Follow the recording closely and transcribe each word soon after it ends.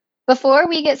Before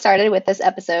we get started with this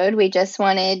episode, we just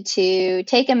wanted to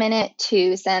take a minute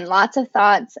to send lots of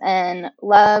thoughts and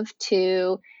love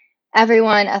to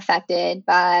everyone affected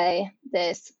by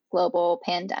this global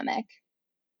pandemic.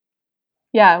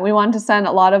 Yeah, we wanted to send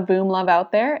a lot of boom love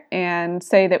out there and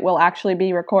say that we'll actually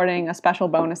be recording a special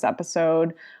bonus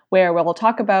episode where we'll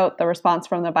talk about the response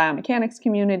from the biomechanics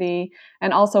community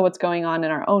and also what's going on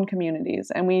in our own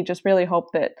communities. And we just really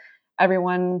hope that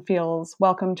everyone feels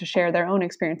welcome to share their own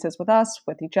experiences with us,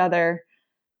 with each other,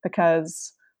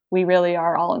 because we really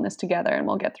are all in this together and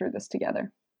we'll get through this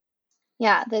together.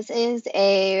 Yeah, this is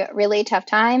a really tough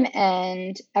time,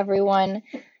 and everyone,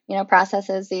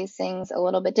 processes these things a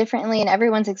little bit differently, and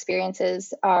everyone's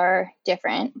experiences are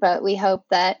different. But we hope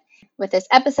that with this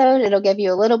episode, it'll give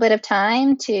you a little bit of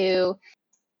time to,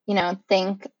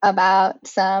 think about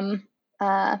some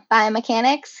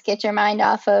biomechanics, get your mind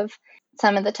off of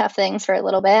some of the tough things for a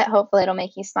little bit. Hopefully it'll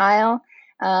make you smile.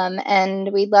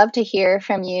 And we'd love to hear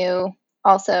from you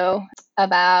also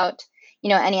about,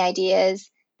 any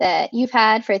ideas that you've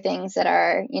had for things that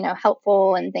are,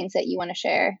 helpful and things that you want to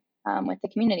share with the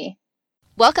community.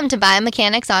 Welcome to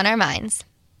Biomechanics on Our Minds.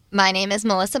 My name is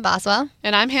Melissa Boswell.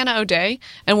 And I'm Hannah O'Day,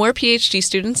 and we're PhD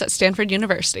students at Stanford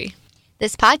University.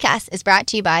 This podcast is brought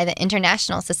to you by the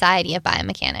International Society of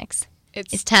Biomechanics.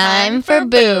 It's time for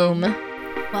Boom.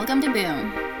 Welcome to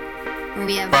Boom, where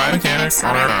we have Biomechanics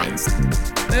on our minds.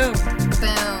 Boom.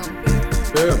 Boom.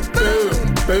 Boom, boom,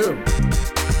 boom.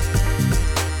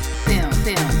 Boom,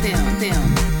 boom, boom, boom.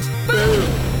 Boom.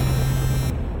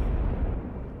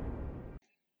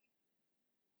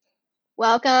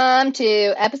 Welcome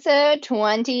to episode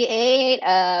 28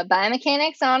 of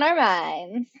Biomechanics on Our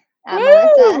Minds. I'm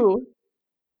Melissa.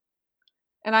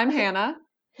 And I'm Hannah.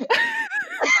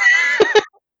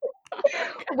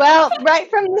 Well, right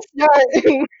from the start,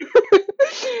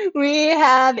 we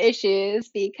have issues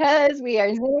because we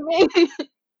are Zooming,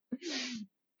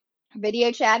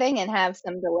 video chatting, and have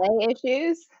some delay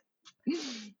issues.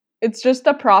 It's just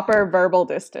a proper verbal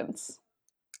distance.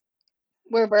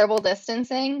 We're verbal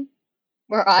distancing.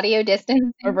 We're audio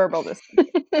distancing. Or verbal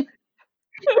distance.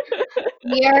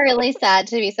 We are really sad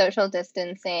to be social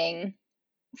distancing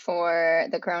for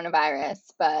the coronavirus,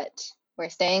 but we're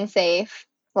staying safe.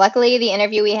 Luckily, the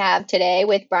interview we have today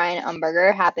with Brian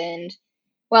Umberger happened,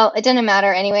 well, it didn't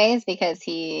matter anyways because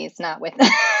he's not with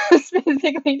us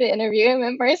physically to interview him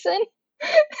in person.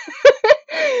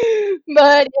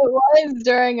 But it was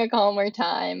during a calmer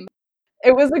time.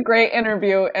 It was a great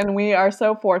interview, and we are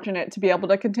so fortunate to be able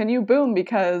to continue Boom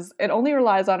because it only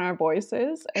relies on our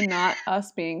voices and not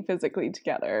us being physically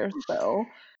together. So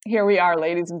here we are,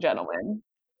 ladies and gentlemen.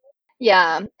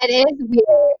 Yeah, it is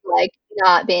weird,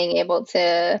 not being able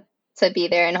to be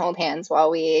there and hold hands while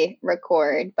we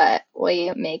record, but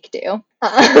we make do.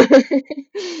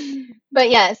 But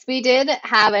yes, we did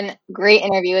have a great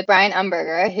interview with Brian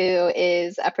Umberger, who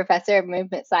is a professor of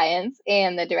movement science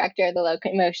and the director of the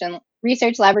Locomotion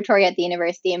Research Laboratory at the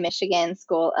University of Michigan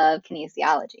School of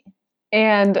Kinesiology.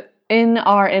 And in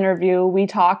our interview, we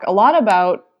talk a lot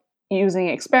about using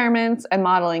experiments and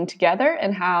modeling together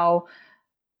and how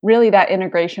really that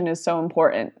integration is so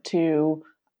important to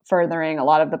furthering a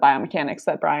lot of the biomechanics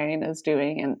that Brian is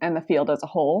doing and the field as a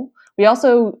whole. We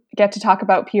also get to talk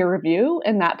about peer review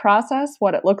in that process,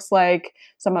 what it looks like,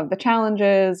 some of the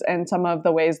challenges, and some of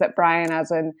the ways that Brian,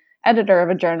 as an editor of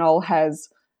a journal, has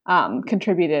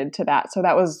contributed to that. So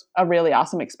that was a really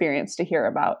awesome experience to hear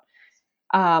about.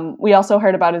 We also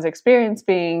heard about his experience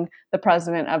being the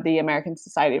president of the American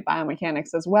Society of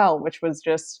Biomechanics as well, which was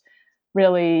just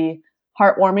really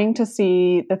heartwarming to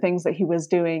see the things that he was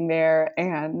doing there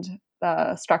and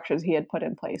the structures he had put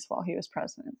in place while he was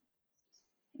president.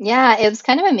 Yeah, it was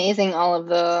kind of amazing, all of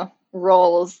the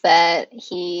roles that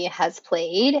he has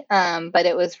played, but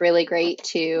it was really great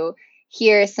to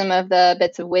hear some of the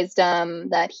bits of wisdom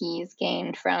that he's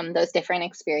gained from those different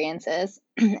experiences.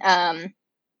 And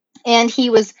he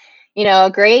was,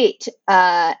 a great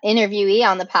interviewee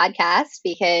on the podcast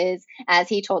because, as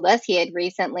he told us, he had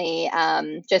recently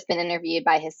just been interviewed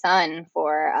by his son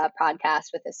for a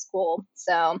podcast with his school.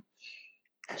 So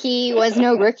he was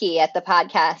no rookie at the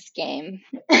podcast game.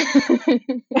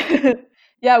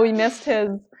 Yeah, we missed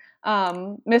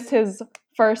his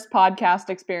first podcast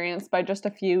experience by just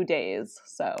a few days.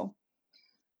 So,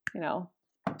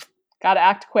 got to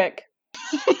act quick.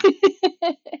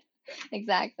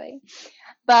 Exactly.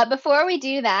 But before we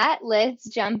do that, let's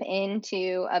jump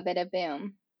into a bit of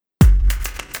boom.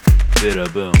 Bit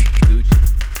of boom.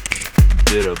 Gucci.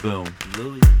 Bit of boom.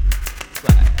 Louis.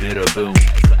 Bit of boom.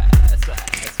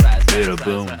 Bit of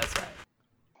boom.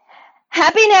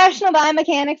 Happy National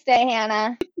Biomechanics Day,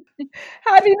 Hannah.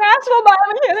 Happy National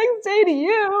Biomechanics Day to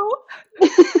you.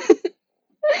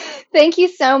 Thank you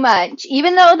so much.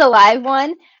 Even though the live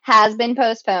one has been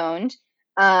postponed,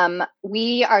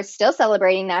 we are still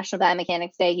celebrating National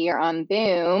Biomechanics Day here on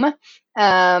Boom.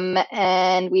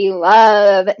 And we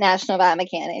love National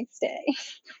Biomechanics Day.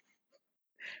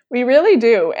 We really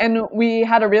do. And we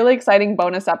had a really exciting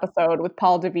bonus episode with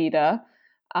Paul DeVita,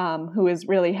 who is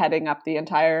really heading up the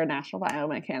entire National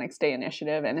Biomechanics Day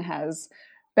initiative and has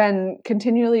been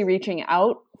continually reaching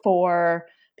out for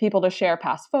people to share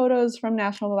past photos from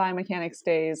National Biomechanics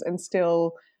Days and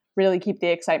still really keep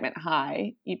the excitement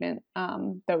high, even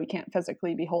though we can't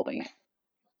physically be holding it.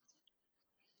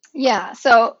 Yeah,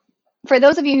 so for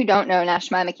those of you who don't know,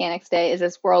 National Biomechanics Day is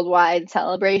this worldwide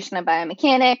celebration of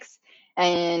biomechanics,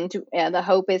 and the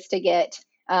hope is to get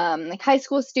like high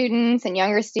school students and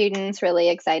younger students really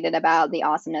excited about the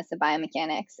awesomeness of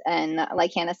biomechanics. And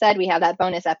like Hannah said, we have that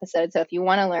bonus episode, so if you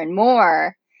want to learn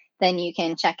more, then you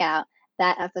can check out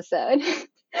that episode.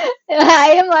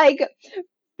 I am like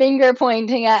finger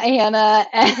pointing at Hannah,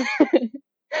 and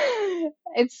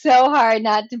it's so hard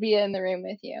not to be in the room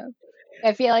with you.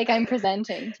 I feel like I'm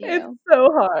presenting to you. It's so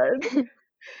hard.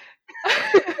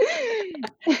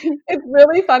 It's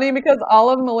really funny because all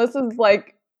of Melissa's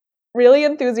like really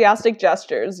enthusiastic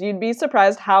gestures. You'd be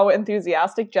surprised how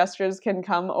enthusiastic gestures can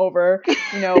come over,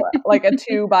 like a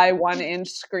 2x1 inch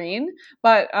screen.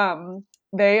 But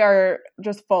they are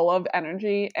just full of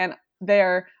energy, and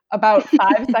they're about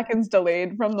 5 seconds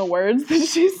delayed from the words that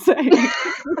she's saying.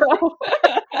 So,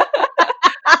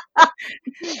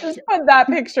 just put that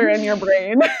picture in your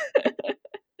brain.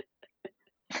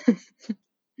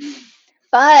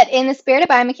 But in the spirit of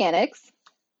biomechanics,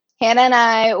 Hannah and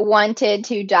I wanted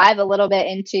to dive a little bit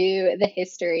into the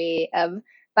history of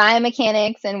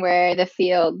biomechanics and where the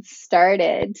field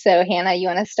started. So Hannah, you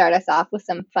want to start us off with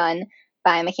some fun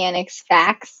biomechanics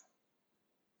facts?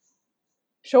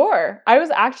 Sure. I was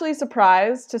actually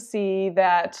surprised to see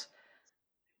that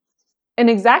an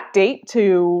exact date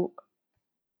to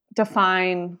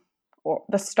define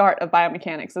the start of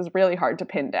biomechanics is really hard to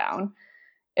pin down.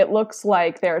 It looks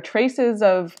like there are traces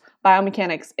of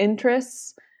biomechanics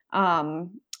interests in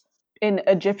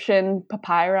Egyptian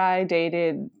papyri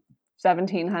dated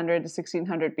 1700 to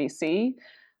 1600 BC.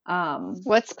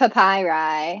 What's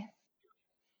papyri?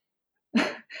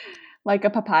 Like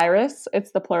a papyrus.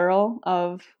 It's the plural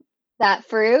of that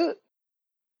fruit.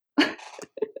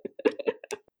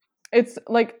 It's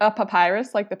like a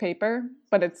papyrus, like the paper,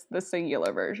 but it's the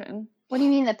singular version. What do you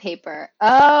mean the paper?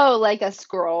 Oh, like a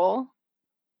scroll?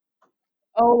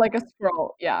 Oh, like a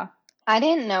scroll, yeah. I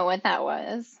didn't know what that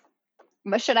was.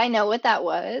 But should I know what that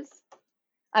was?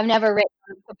 I've never written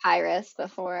on papyrus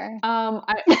before.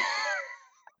 I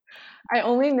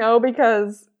only know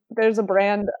because there's a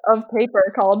brand of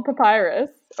paper called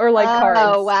papyrus, or like cards.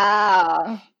 Oh,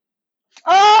 wow.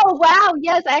 Oh, wow.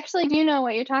 Yes, I actually do know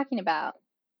what you're talking about.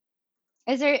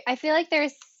 Is there, I feel like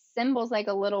there's symbols like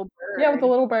a little bird. Yeah, with a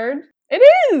little bird. It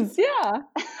is, yeah.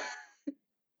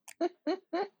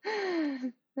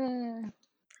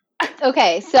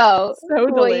 Okay, so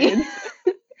delayed.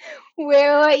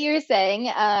 What you were saying,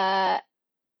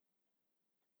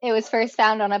 it was first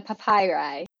found on a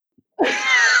papyri.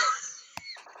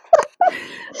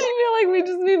 I feel like we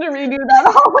just need to redo that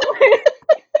whole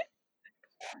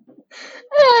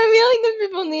I feel like the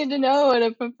people need to know what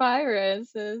a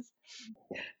papyrus is.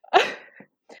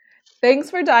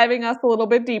 Thanks for diving us a little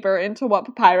bit deeper into what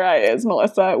papyri is,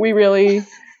 Melissa. We really,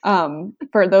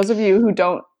 for those of you who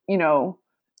don't,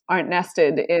 aren't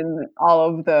nested in all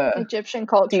of the Egyptian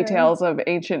culture details of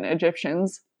ancient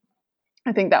Egyptians,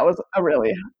 I think that was a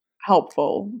really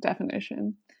helpful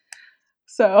definition.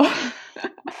 So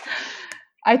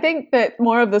I think that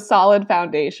more of the solid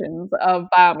foundations of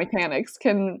biomechanics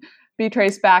can be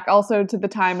traced back also to the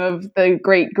time of the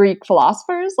great Greek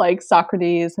philosophers like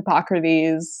Socrates,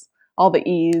 Hippocrates, all the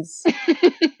E's.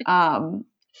 And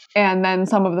then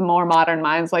some of the more modern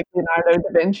minds like Leonardo da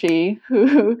Vinci,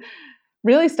 who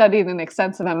really studied an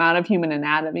extensive amount of human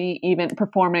anatomy, even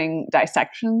performing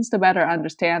dissections to better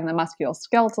understand the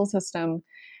musculoskeletal system.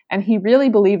 And he really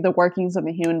believed the workings of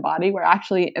the human body were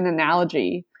actually an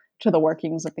analogy to the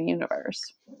workings of the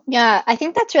universe. Yeah, I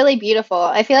think that's really beautiful.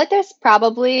 I feel like there's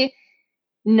probably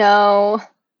no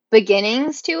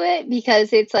beginnings to it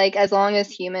because it's like as long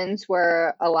as humans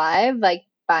were alive, like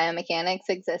biomechanics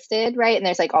existed, right? And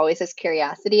there's like always this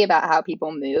curiosity about how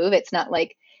people move. It's not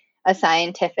like a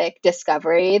scientific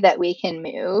discovery that we can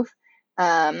move.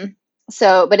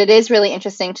 But it is really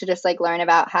interesting to just like learn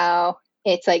about how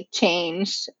it's like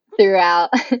changed throughout.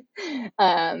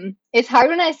 It's hard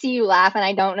when I see you laugh and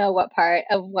I don't know what part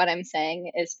of what I'm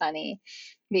saying is funny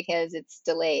because it's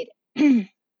delayed.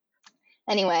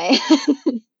 Anyway,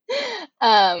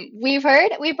 we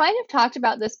might have talked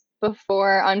about this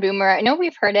before on Boomer. I know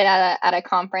we've heard it at a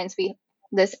conference.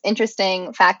 This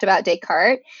interesting fact about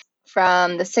Descartes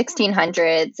from the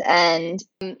 1600s, and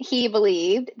he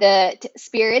believed that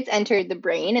spirits entered the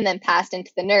brain and then passed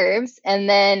into the nerves, and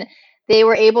then they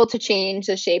were able to change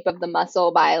the shape of the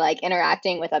muscle by like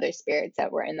interacting with other spirits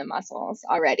that were in the muscles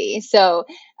already. So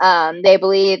they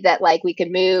believed that like we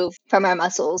could move from our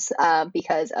muscles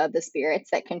because of the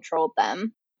spirits that controlled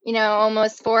them. You know,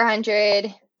 almost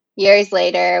 400 years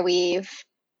later, we've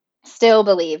still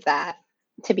believed that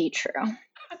to be true.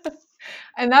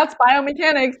 And that's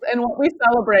biomechanics and what we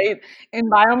celebrate in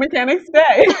Biomechanics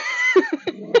Day.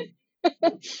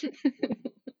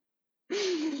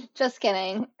 Just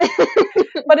kidding.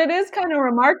 But it is kind of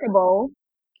remarkable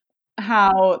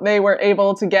how they were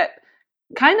able to get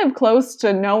kind of close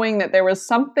to knowing that there was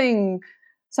some kind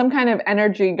of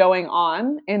energy going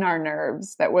on in our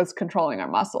nerves that was controlling our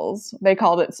muscles. They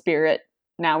called it spirit.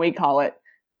 Now we call it,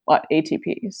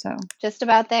 ATP. So just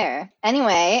about there.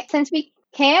 Anyway, since we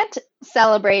can't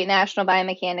celebrate National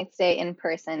Biomechanics Day in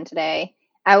person today,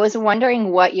 I was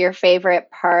wondering what your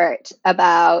favorite part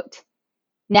about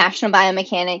National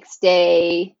Biomechanics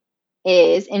Day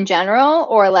is in general,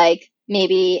 or like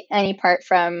maybe any part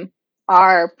from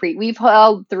we've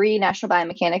held 3 National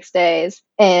Biomechanics Days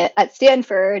at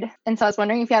Stanford, and so I was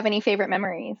wondering if you have any favorite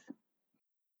memories.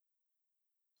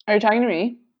 Are you talking to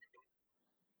me?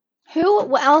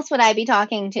 Who else would I be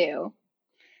talking to?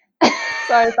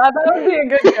 So I thought that would be a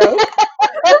good joke.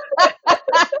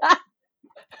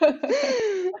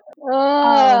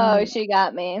 Oh, she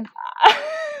got me.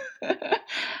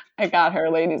 I got her,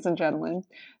 ladies and gentlemen.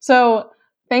 So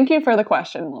thank you for the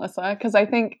question, Melissa, because I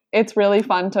think it's really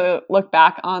fun to look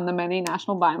back on the many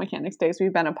National Biomechanics Days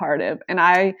we've been a part of. And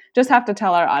I just have to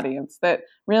tell our audience that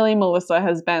really Melissa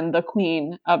has been the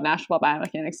queen of National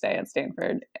Biomechanics Day at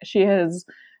Stanford. She has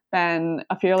been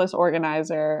a fearless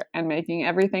organizer and making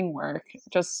everything work.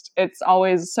 It's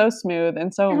always so smooth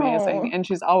and so amazing. And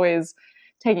she's always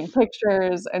taking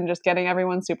pictures and just getting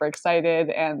everyone super excited,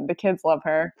 and the kids love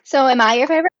her. So am I your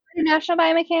favorite part of National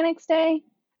Biomechanics Day?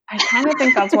 I kind of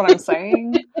think that's what I'm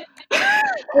saying.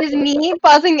 Is me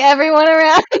buzzing everyone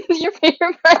around your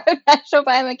favorite part of National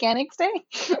Biomechanics Day?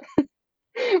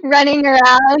 Running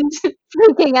around,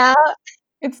 freaking out?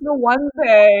 It's the one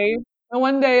day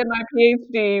in my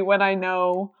PhD when I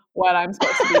know what I'm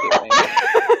supposed to be doing.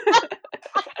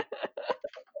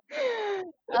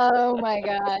 Oh my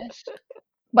gosh.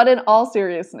 But in all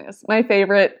seriousness, my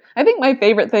favorite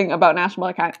thing about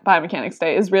National Biomechanics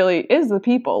Day is the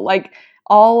people. Like,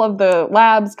 all of the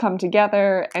labs come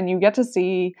together and you get to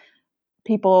see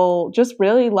people just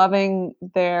really loving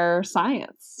their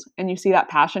science, and you see that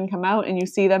passion come out, and you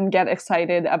see them get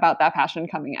excited about that passion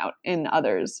coming out in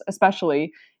others,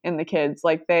 especially in the kids.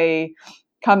 Like, they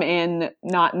come in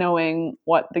not knowing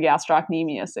what the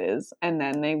gastrocnemius is, and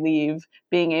then they leave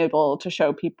being able to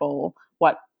show people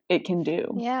what it can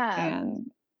do. Yeah.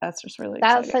 And that's just really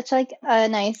exciting. That's such like a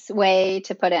nice way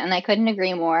to put it, and I couldn't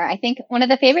agree more. I think one of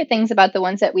the favorite things about the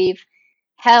ones that we've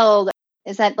held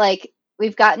is that like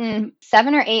we've gotten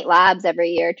 7 or 8 labs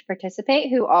every year to participate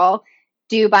who all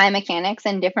do biomechanics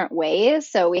in different ways.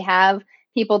 So we have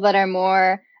people that are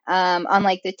more on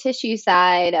like the tissue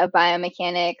side of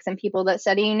biomechanics, and people that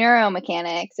study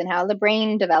neuromechanics and how the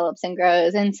brain develops and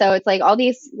grows. And so it's like all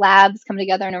these labs come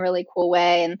together in a really cool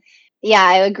way. And yeah,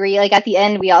 I agree. Like at the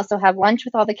end, we also have lunch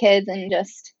with all the kids and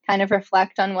just kind of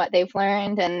reflect on what they've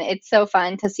learned. And it's so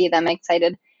fun to see them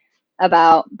excited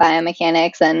about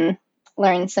biomechanics and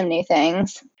learn some new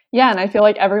things. Yeah, and I feel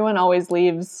like everyone always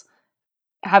leaves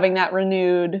having that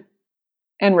renewed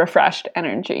and refreshed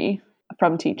energy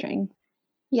from teaching.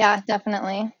 Yeah,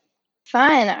 definitely.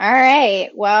 Fun. All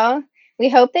right. Well, we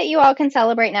hope that you all can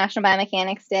celebrate National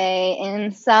Biomechanics Day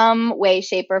in some way,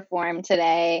 shape, or form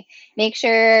today. Make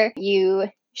sure you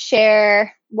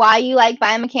share why you like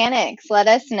biomechanics. Let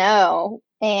us know,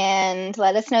 and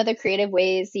let us know the creative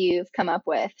ways you've come up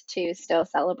with to still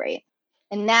celebrate.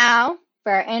 And now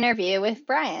for our interview with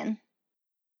Brian.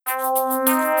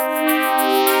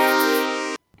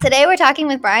 Today we're talking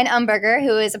with Brian Umberger,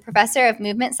 who is a professor of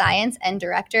movement science and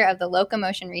director of the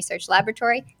Locomotion Research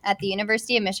Laboratory at the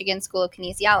University of Michigan School of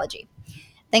Kinesiology.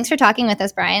 Thanks for talking with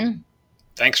us, Brian.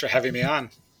 Thanks for having me on.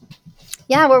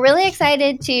 Yeah, we're really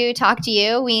excited to talk to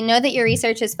you. We know that your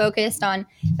research is focused on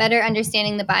better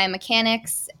understanding the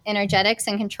biomechanics, energetics,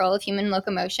 and control of human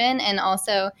locomotion, and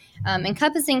also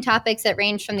encompassing topics that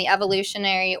range from the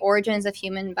evolutionary origins of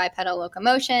human bipedal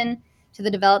locomotion to the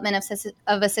development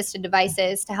of assisted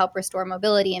devices to help restore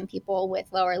mobility in people with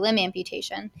lower limb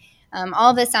amputation.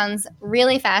 All of this sounds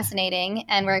really fascinating,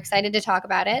 and we're excited to talk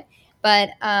about it.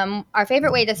 But our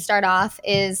favorite way to start off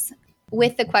is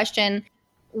with the question,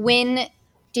 when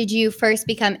did you first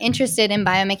become interested in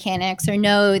biomechanics or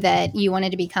know that you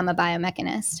wanted to become a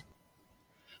biomechanist?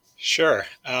 Sure.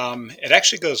 It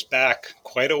actually goes back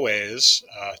quite a ways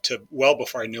to well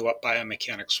before I knew what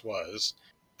biomechanics was.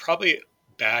 Probably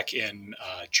back in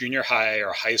junior high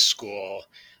or high school,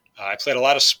 I played a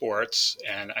lot of sports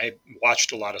and I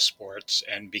watched a lot of sports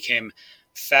and became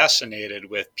fascinated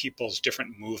with people's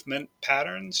different movement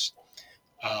patterns.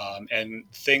 And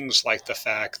things like the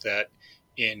fact that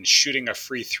in shooting a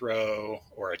free throw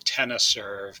or a tennis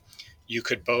serve, you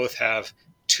could both have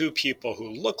two people who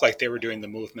looked like they were doing the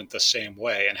movement the same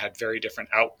way and had very different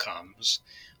outcomes,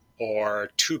 or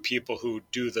two people who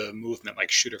do the movement like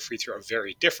shoot a free throw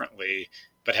very differently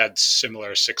but had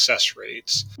similar success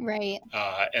rates. Right.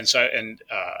 I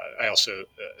also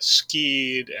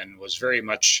skied and was very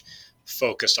much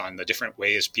focused on the different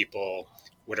ways people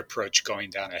would approach going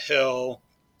down a hill.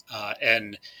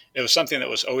 And it was something that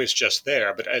was always just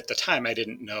there. But at the time, I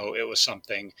didn't know it was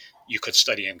something you could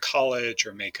study in college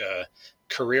or make a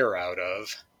career out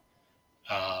of.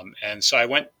 And so I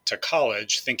went to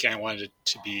college thinking I wanted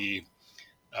to be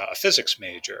a physics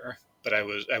major, but I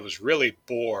was really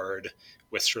bored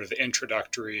with sort of the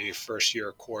introductory first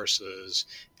year courses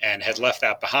and had left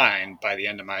that behind by the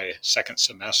end of my second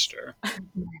semester.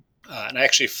 And I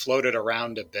actually floated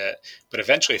around a bit, but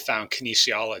eventually found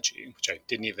kinesiology, which I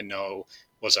didn't even know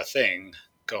was a thing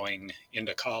going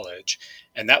into college.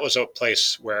 And that was a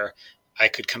place where I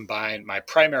could combine my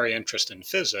primary interest in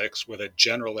physics with a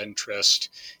general interest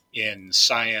in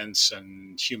science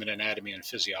and human anatomy and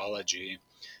physiology,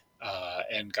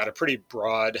 and got a pretty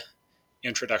broad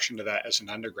introduction to that as an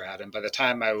undergrad. And by the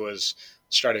time I was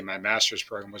starting my master's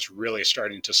program, was really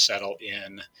starting to settle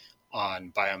in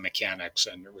on biomechanics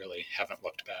and really haven't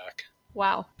looked back.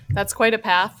 Wow, that's quite a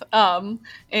path.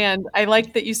 And I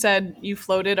like that you said you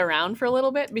floated around for a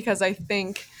little bit, because I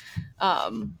think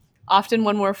often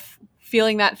when we're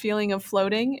feeling that feeling of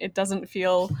floating, it doesn't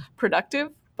feel productive.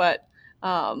 But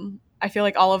I feel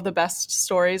like all of the best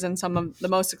stories and some of the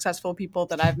most successful people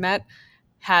that I've met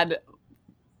had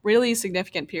really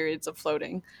significant periods of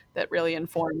floating that really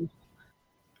informed.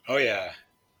 Oh yeah.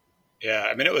 Yeah.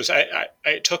 I mean,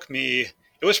 it took me,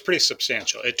 it was pretty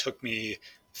substantial. It took me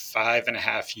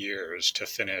 5.5 years to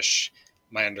finish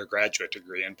my undergraduate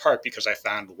degree, in part because I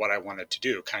found what I wanted to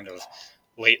do kind of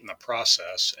late in the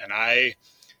process. And I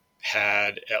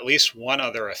had at least one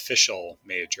other official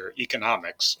major,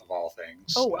 economics of all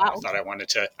things. Oh, wow. I thought I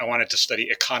wanted to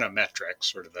study econometrics,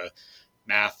 sort of the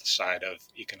math side of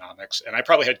economics. And I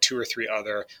probably had two or three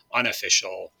other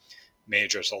unofficial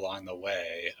majors along the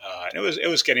way. And it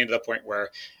was getting to the point where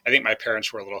I think my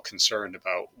parents were a little concerned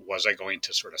about, was I going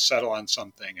to sort of settle on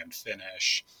something and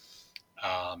finish?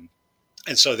 And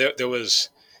so there was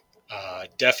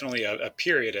definitely a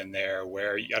period in there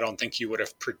where I don't think you would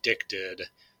have predicted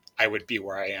I would be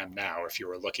where I am now if you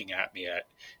were looking at me at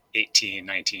 18,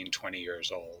 19, 20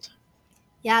 years old.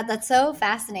 Yeah, that's so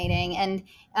fascinating. And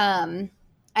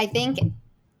I think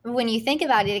when you think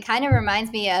about it, it kind of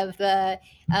reminds me of the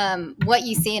what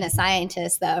you see in a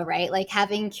scientist, though, right? Like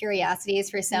having curiosities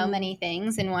for so many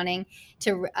things and wanting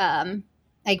to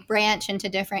like branch into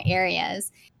different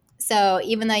areas. So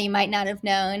even though you might not have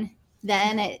known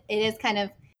then, it is kind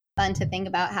of fun to think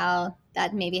about how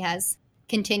that maybe has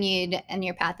continued in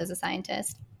your path as a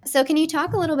scientist. So can you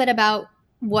talk a little bit about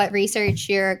what research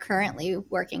you're currently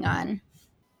working on?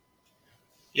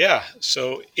 Yeah.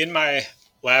 So in my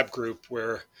lab group,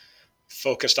 we're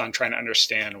focused on trying to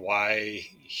understand why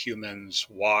humans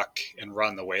walk and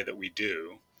run the way that we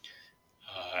do.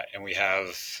 And we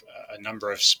have a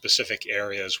number of specific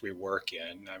areas we work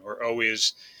in. And we're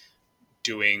always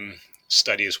doing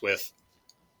studies with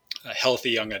healthy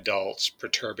young adults,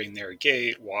 perturbing their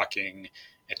gait, walking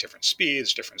at different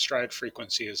speeds, different stride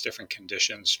frequencies, different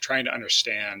conditions, trying to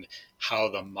understand how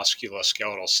the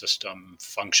musculoskeletal system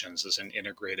functions as an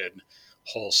integrated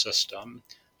whole system,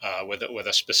 with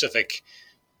a specific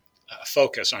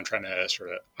focus on trying to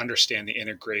sort of understand the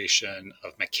integration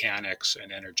of mechanics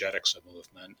and energetics of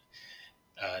movement.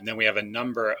 And then we have a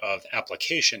number of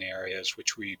application areas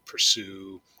which we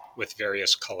pursue with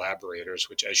various collaborators,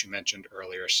 which, as you mentioned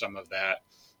earlier, some of that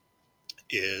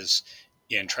is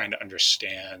in trying to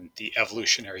understand the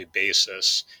evolutionary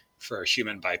basis for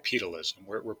human bipedalism.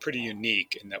 We're pretty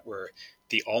unique in that we're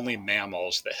the only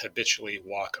mammals that habitually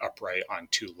walk upright on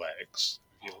two legs.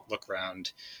 If you look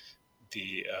around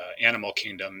the animal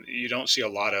kingdom, you don't see a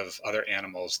lot of other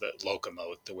animals that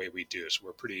locomote the way we do. So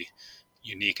we're pretty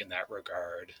unique in that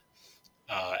regard.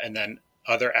 And then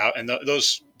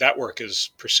that work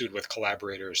is pursued with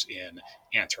collaborators in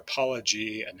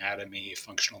anthropology, anatomy,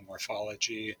 functional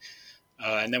morphology,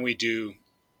 and then we do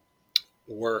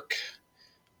work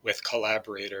with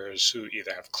collaborators who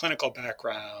either have clinical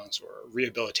backgrounds or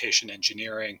rehabilitation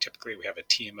engineering. Typically, we have a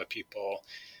team of people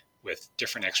with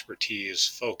different expertise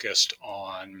focused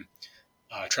on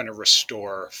trying to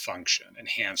restore function,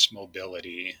 enhance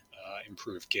mobility,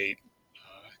 improve gait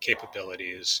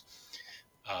capabilities.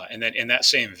 And then in that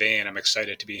same vein, I'm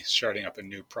excited to be starting up a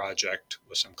new project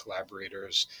with some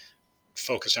collaborators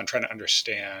focused on trying to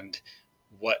understand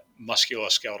what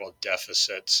musculoskeletal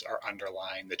deficits are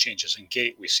underlying the changes in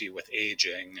gait we see with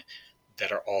aging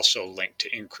that are also linked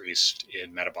to increased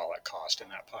in metabolic cost in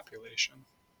that population.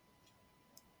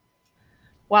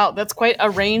 Wow, that's quite a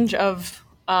range of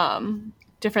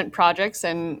different projects,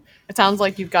 and it sounds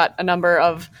like you've got a number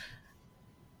of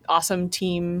awesome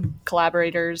team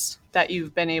collaborators that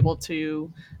you've been able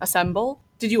to assemble.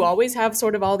 Did you always have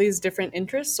sort of all these different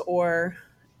interests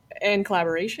and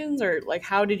collaborations, or like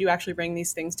how did you actually bring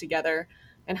these things together,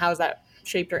 and how has that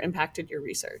shaped or impacted your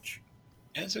research?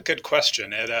 It's a good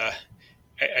question.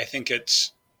 I think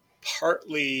it's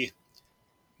partly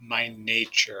my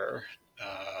nature.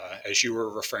 As you were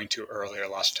referring to earlier,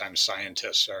 lots of times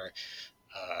scientists are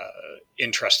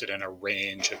interested in a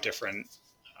range of different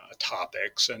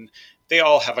topics, and they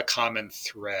all have a common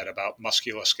thread about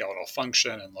musculoskeletal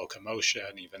function and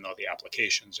locomotion, even though the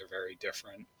applications are very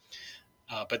different.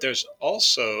 But there's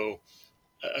also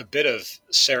a bit of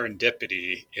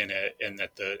serendipity in it, in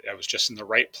that I was just in the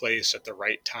right place at the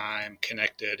right time,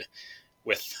 connected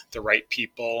with the right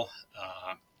people.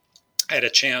 I had a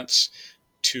chance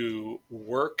to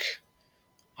work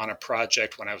on a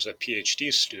project when I was a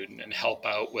PhD student and help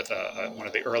out with one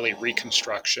of the early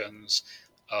reconstructions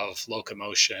of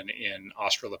locomotion in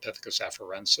Australopithecus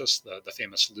afarensis, the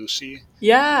famous Lucy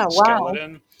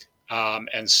skeleton. Wow.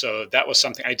 And so that was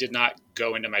something I did not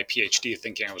go into my PhD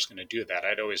thinking I was going to do that.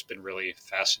 I'd always been really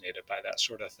fascinated by that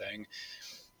sort of thing.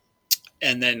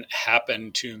 And then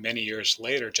happened to many years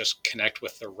later just connect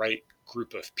with the right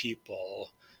group of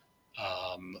people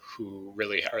who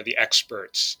really are the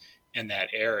experts in that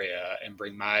area and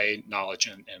bring my knowledge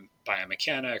in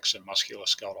biomechanics and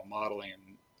musculoskeletal modeling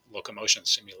and locomotion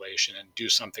simulation and do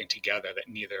something together that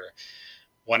neither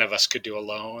one of us could do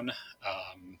alone.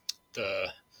 The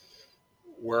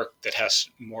work that has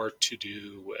more to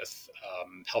do with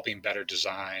helping better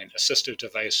design assistive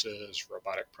devices,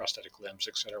 robotic prosthetic limbs,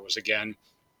 et cetera,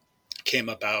 came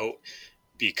about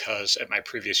because at my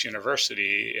previous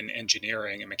university in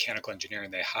engineering and mechanical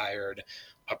engineering, they hired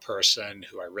a person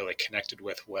who I really connected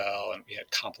with well, and we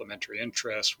had complementary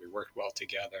interests. We worked well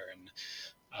together. And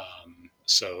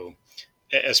so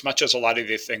as much as a lot of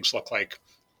these things look like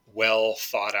well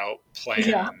thought out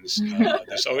plans,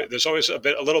 there's always a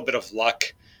little bit of luck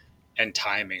and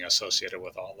timing associated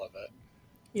with all of it.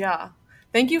 Yeah.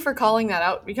 Thank you for calling that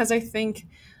out, because I think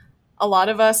a lot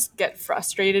of us get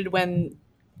frustrated when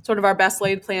sort of our best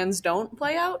laid plans don't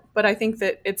play out. But I think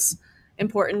that it's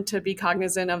important to be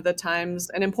cognizant of the times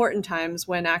and important times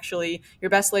when actually your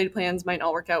best laid plans might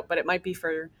not work out, but it might be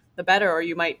for the better, or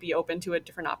you might be open to a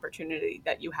different opportunity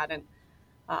that you hadn't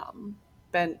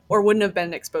been or wouldn't have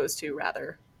been exposed to,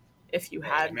 rather, if you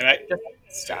had.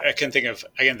 I can think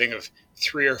of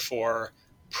 3 or 4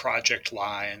 project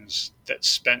lines that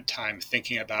spent time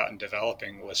thinking about and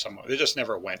developing with someone. They just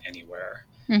never went anywhere.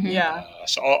 Mm-hmm. Yeah.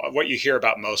 So what you hear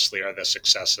about mostly are the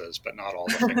successes, but not all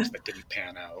the things that didn't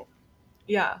pan out.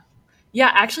 Yeah.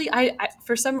 Yeah. Actually,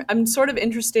 I'm sort of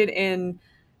interested in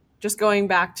just going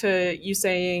back to you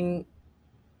saying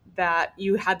that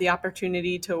you had the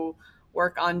opportunity to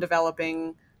work on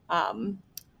developing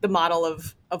the model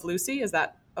of Lucy,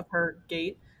 of her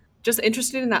gait. Just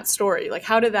interested in that story. Like,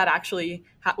 how did that actually?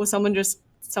 Was someone just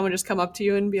come up to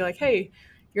you and be like, "Hey,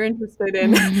 you're interested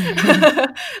in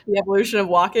the evolution of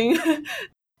walking?"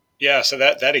 Yeah. So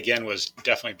that again was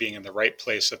definitely being in the right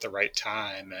place at the right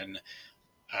time. And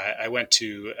I went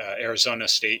to Arizona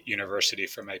State University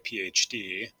for my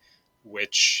PhD,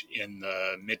 which in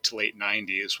the mid to late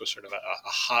 90s was sort of a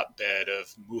hotbed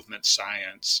of movement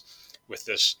science, with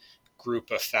this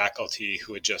group of faculty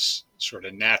who had just sort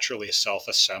of naturally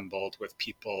self-assembled with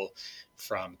people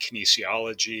from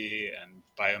kinesiology and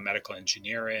biomedical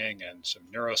engineering and some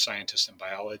neuroscientists in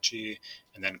biology.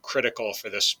 And then critical for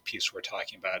this piece we're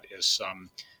talking about is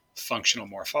some functional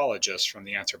morphologists from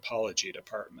the anthropology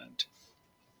department.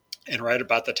 And right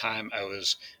about the time I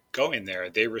was going there,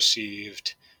 they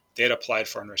had applied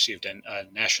for and received a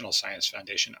National Science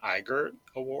Foundation IGERT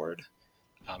award.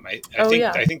 I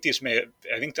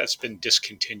think that's been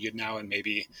discontinued now and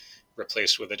maybe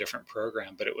replaced with a different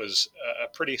program, but it was a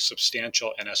pretty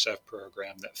substantial NSF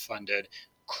program that funded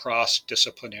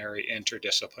cross-disciplinary,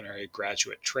 interdisciplinary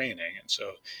graduate training. And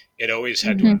so it always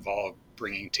had to involve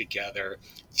bringing together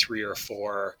 3 or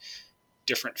 4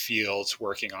 different fields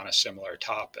working on a similar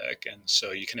topic. And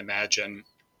so you can imagine,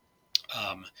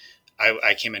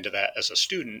 I came into that as a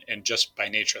student, and just by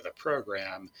nature of the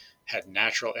program had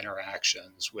natural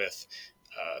interactions with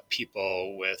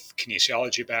people with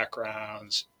kinesiology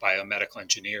backgrounds, biomedical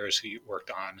engineers who worked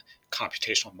on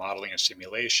computational modeling and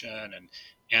simulation, and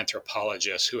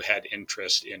anthropologists who had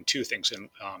interest in 2 things, in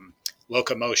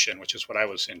locomotion, which is what I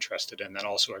was interested in, and then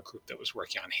also a group that was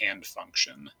working on hand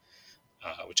function,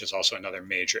 which is also another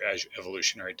major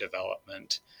evolutionary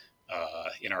development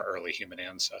in our early human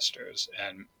ancestors.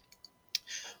 And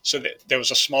so there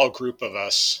was a small group of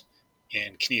us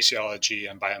in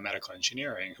kinesiology and biomedical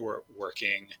engineering who were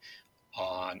working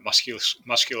on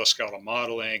musculoskeletal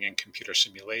modeling and computer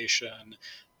simulation.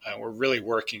 We're really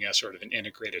working as sort of an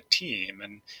integrated team.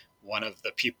 And one of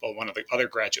the other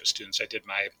graduate students I did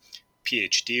my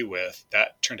PhD with,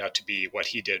 that turned out to be what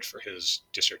he did for his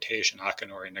dissertation,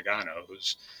 Akinori Nagano,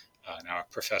 who's now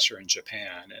a professor in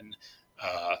Japan. And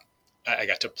I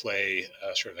got to play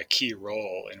sort of a key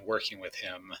role in working with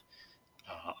him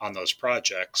on those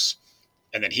projects.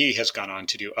 And then he has gone on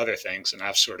to do other things, and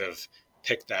I've sort of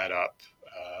picked that up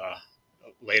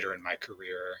later in my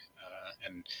career.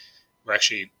 And we're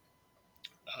actually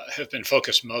have been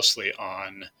focused mostly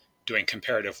on doing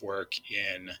comparative work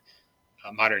in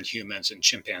modern humans and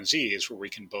chimpanzees, where we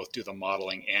can both do the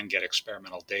modeling and get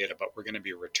experimental data. But we're going to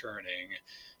be returning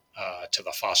to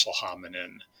the fossil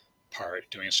hominin part,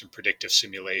 doing some predictive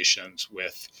simulations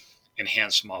with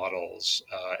enhanced models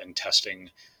and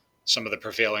testing some of the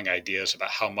prevailing ideas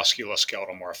about how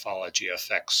musculoskeletal morphology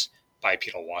affects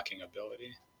bipedal walking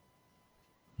ability.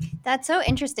 That's so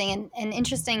interesting, and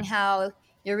interesting how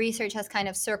your research has kind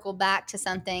of circled back to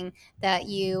something that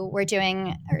you were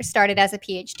doing or started as a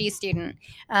PhD student.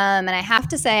 And I have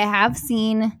to say, I have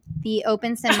seen the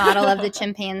OpenSim model of the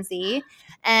chimpanzee,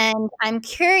 and I'm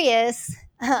curious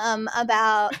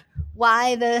about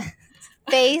why the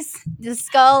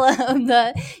skull of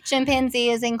the chimpanzee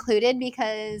is included,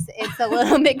 because it's a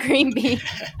little bit creepy.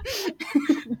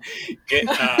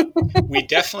 We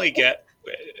definitely get,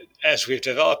 as we've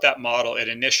developed that model,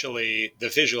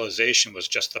 the visualization was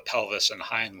just the pelvis and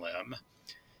hind limb.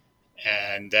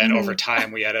 And then over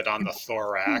time, we added on the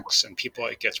thorax, and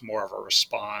it gets more of a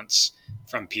response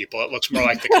from people. It looks more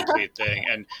like the complete thing.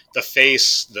 And the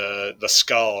face, the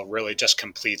skull really just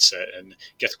completes it and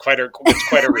gets quite a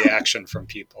reaction from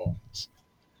people.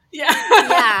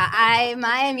 Yeah.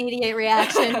 My immediate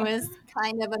reaction was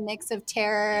kind of a mix of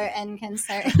terror and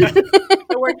concern.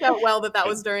 It worked out well that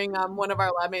was during one of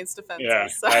our lab mates' defenses. Yeah,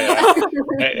 so.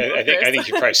 I think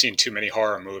you've probably seen too many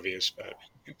horror movies, but.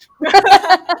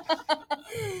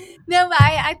 No, but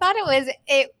I thought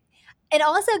it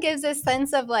also gives a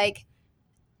sense of like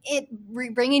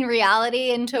bringing reality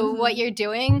into what you're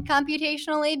doing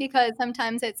computationally, because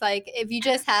sometimes it's like if you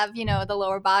just have the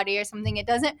lower body or something, it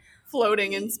doesn't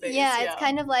floating in space. Yeah, it's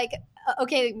kind of like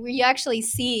okay, you actually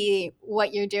see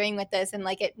what you're doing with this, and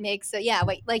like it makes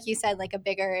like you said, like a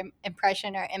bigger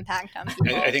impression or impact on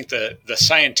people. I think the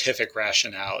scientific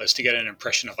rationale is to get an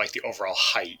impression of like the overall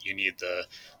height. You need the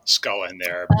skull in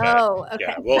there. But, okay.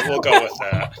 Yeah, we'll go with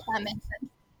that. That makes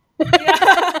sense.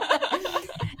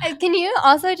 Can you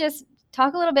also just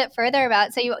talk a little bit further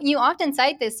about, so you often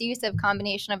cite this use of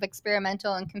combination of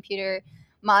experimental and computer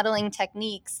modeling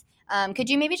techniques. Could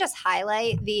you maybe just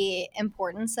highlight the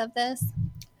importance of this?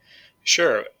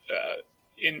 Sure.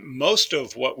 In most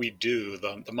of what we do,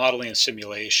 the modeling and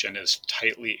simulation is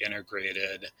tightly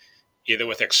integrated, either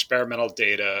with experimental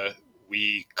data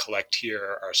we collect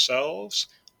here ourselves,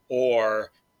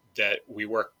 or that we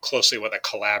work closely with a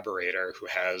collaborator who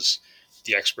has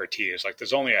the expertise. Like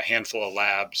there's only a handful of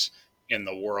labs in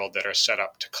the world that are set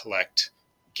up to collect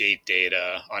gait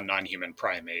data on non-human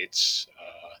primates.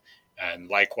 And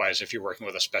likewise, if you're working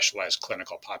with a specialized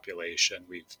clinical population,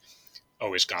 we've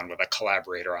always gone with a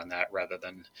collaborator on that rather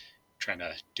than trying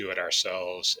to do it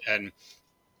ourselves. And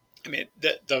I mean,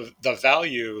 the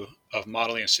value of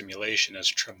modeling and simulation is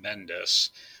tremendous,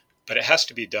 but it has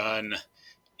to be done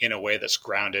in a way that's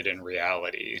grounded in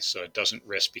reality, so it doesn't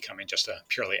risk becoming just a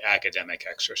purely academic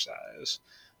exercise.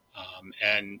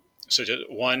 And so, just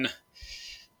one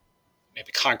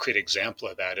maybe concrete example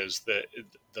of that is the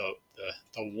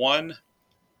one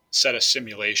set of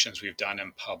simulations we've done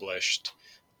and published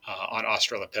on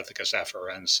Australopithecus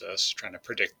afarensis, trying to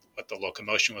predict what the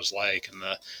locomotion was like and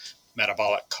the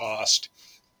metabolic cost,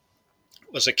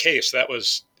 was a case that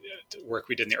was work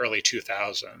we did in the early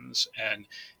 2000s. And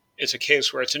it's a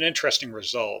case where it's an interesting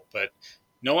result, but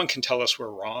no one can tell us we're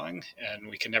wrong, and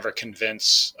we can never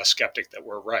convince a skeptic that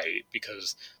we're right,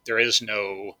 because there is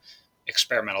no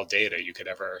experimental data you could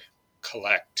ever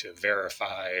collect to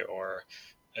verify or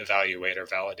evaluate or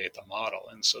validate the model.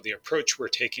 And so the approach we're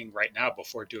taking right now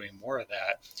before doing more of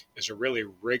that is a really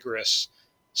rigorous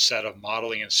set of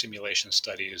modeling and simulation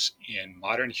studies in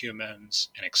modern humans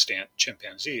and extant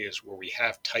chimpanzees, where we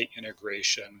have tight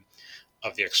integration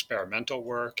of the experimental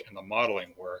work and the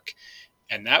modeling work.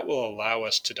 And that will allow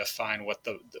us to define what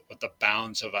the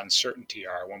bounds of uncertainty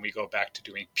are when we go back to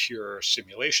doing pure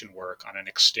simulation work on an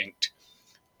extinct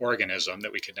organism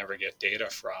that we could never get data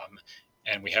from.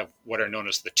 And we have what are known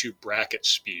as the two bracket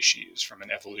species from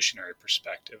an evolutionary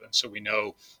perspective. And so we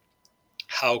know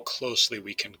how closely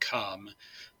we can come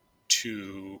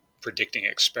to predicting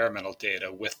experimental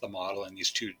data with the model and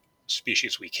these two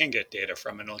species we can get data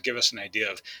from. And it'll give us an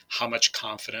idea of how much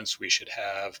confidence we should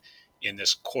have in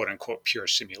this quote unquote pure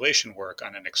simulation work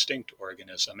on an extinct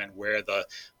organism, and where the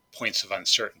points of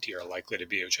uncertainty are likely to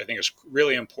be, which I think is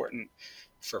really important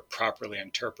for properly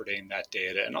interpreting that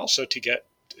data, and also to get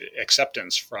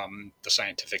acceptance from the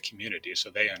scientific community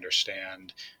so they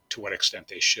understand to what extent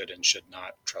they should and should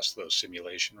not trust those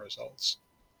simulation results.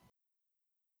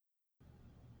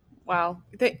 Wow.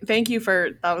 Thank you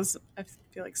for that. Was, I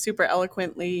feel like, super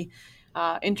eloquently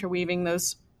interweaving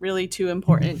those really two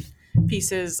important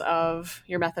pieces of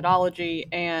your methodology.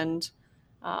 And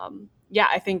yeah,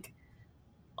 I think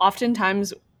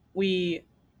oftentimes we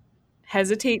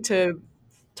hesitate to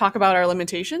talk about our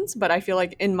limitations, but I feel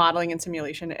like in modeling and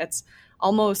simulation, it's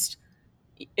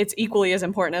equally as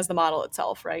important as the model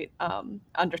itself, right?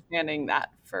 Understanding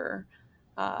that for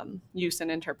use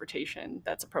and interpretation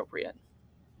that's appropriate.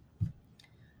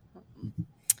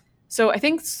 So I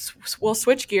think we'll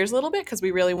switch gears a little bit, because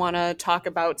we really want to talk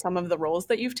about some of the roles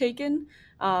that you've taken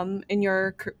in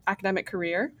your academic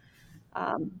career.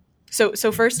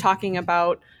 So first, talking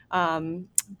about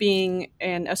being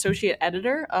an associate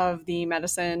editor of the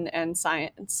Medicine and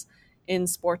Science in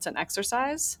Sports and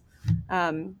Exercise.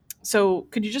 So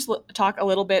could you just talk a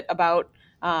little bit about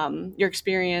your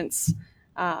experience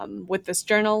with this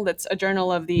journal? That's a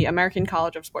journal of the American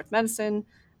College of Sports Medicine.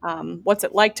 What's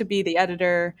it like to be the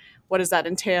editor? What does that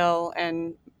entail?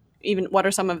 And even what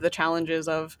are some of the challenges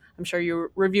of, I'm sure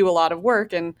you review a lot of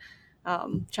work, and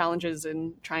challenges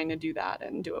in trying to do that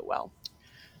and do it well.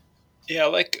 Yeah,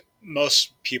 like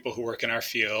most people who work in our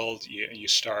field, you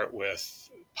start with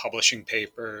publishing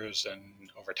papers,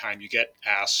 and over time you get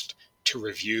asked to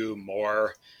review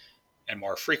more and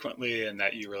more frequently, and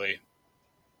that you really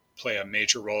play a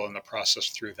major role in the process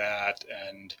through that.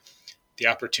 And the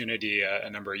opportunity a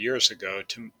number of years ago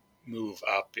to move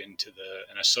up into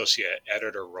an associate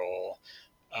editor role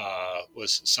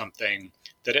was something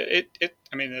that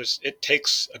it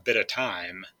takes a bit of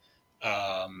time,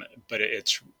 but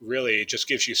it's really, it just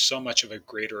gives you so much of a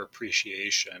greater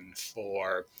appreciation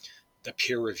for the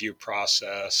peer review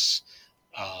process,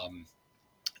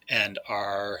 and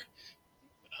our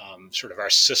sort of our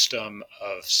system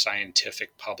of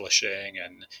scientific publishing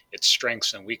and its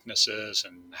strengths and weaknesses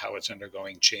and how it's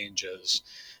undergoing changes.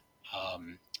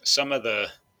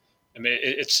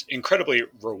 It's incredibly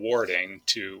rewarding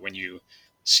to, when you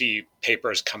see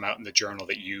papers come out in the journal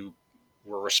that you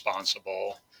were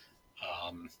responsible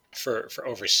for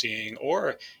overseeing,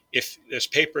 or if there's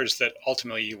papers that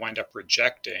ultimately you wind up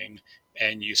rejecting,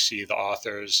 and you see the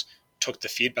authors took the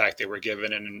feedback they were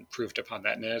given and improved upon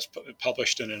that, and it's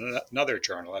published in another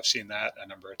journal. I've seen that a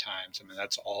number of times. I mean,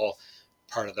 that's all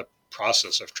part of the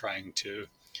process of trying to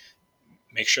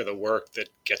make sure the work that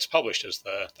gets published is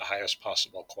the highest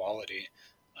possible quality.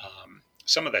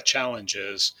 Some of the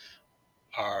challenges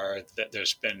are that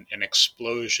there's been an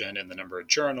explosion in the number of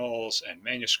journals and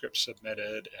manuscripts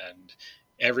submitted, and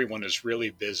everyone is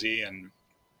really busy, and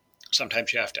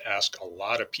sometimes you have to ask a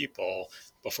lot of people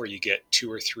before you get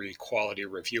 2 or 3 quality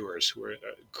reviewers who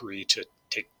agree to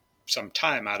take some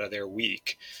time out of their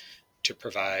week to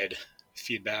provide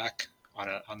feedback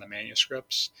on the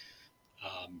manuscripts.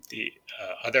 The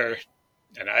other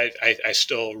And I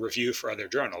still review for other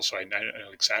journals, so I know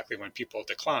exactly when people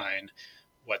decline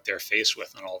what they're faced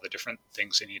with and all the different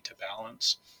things they need to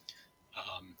balance.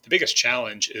 The biggest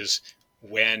challenge is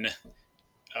when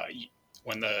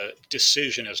the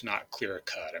decision is not clear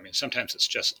cut. I mean, sometimes it's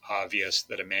just obvious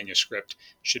that a manuscript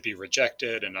should be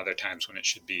rejected, and other times when it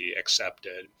should be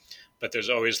accepted. But there's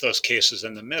always those cases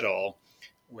in the middle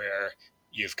where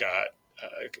you've got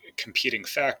competing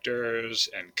factors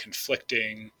and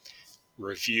conflicting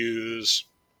reviews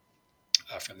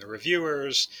from the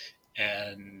reviewers,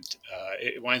 and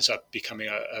it winds up becoming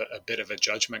a bit of a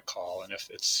judgment call. And if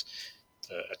it's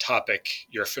a topic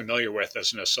you're familiar with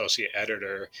as an associate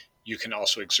editor, you can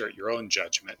also exert your own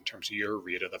judgment in terms of your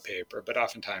read of the paper. But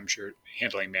oftentimes you're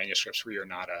handling manuscripts where you're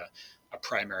not a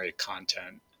primary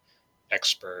content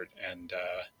expert, and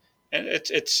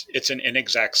it's an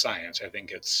inexact science. I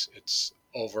think it's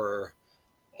overall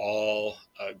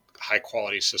a high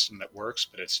quality system that works,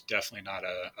 but it's definitely not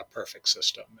a perfect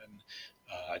system, and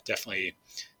definitely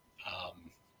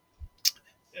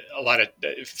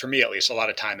for me at least, a lot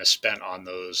of time is spent on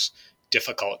those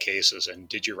difficult cases. And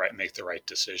did you make the right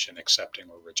decision accepting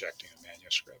or rejecting a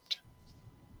manuscript?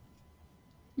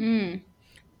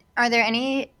 Are there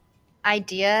any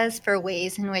ideas for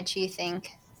ways in which you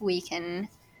think we can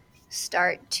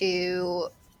start to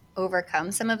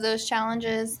overcome some of those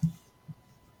challenges?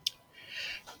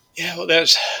 Yeah, well,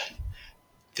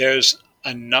 there's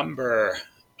a number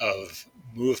of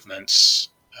movements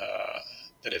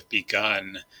that have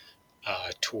begun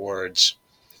towards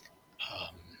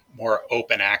more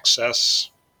open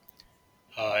access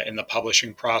in the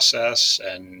publishing process,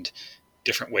 and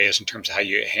different ways in terms of how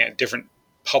different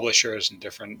publishers and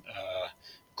different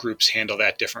groups handle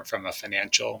that different from a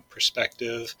financial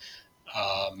perspective.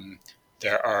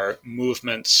 There are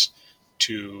movements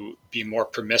to be more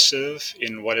permissive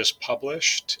in what is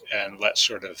published and let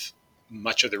sort of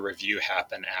much of the review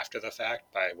happen after the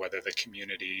fact by whether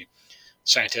the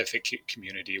scientific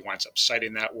community winds up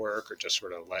citing that work or just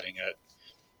sort of letting it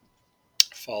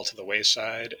fall to the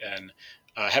wayside. And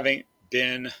having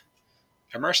been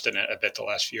immersed in it a bit the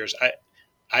last few years,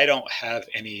 I don't have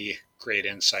any great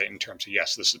insight in terms of,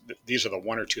 yes, these are the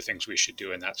one or two things we should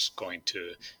do, and that's going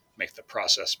to make the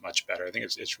process much better. I think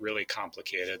it's really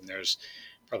complicated, and there's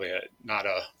probably not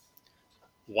a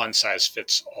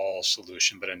one-size-fits-all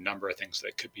solution, but a number of things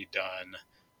that could be done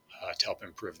to help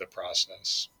improve the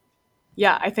process.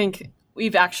 Yeah, I think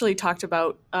we've actually talked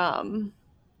about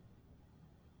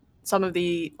some of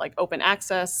the open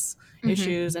access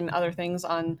issues and other things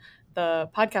on the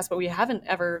podcast, but we haven't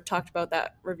ever talked about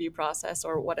that review process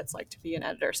or what it's like to be an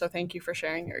editor. So thank you for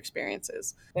sharing your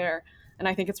experiences there. And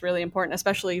I think it's really important,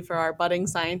 especially for our budding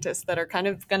scientists that are kind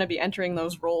of going to be entering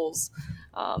those roles.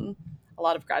 A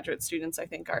lot of graduate students, I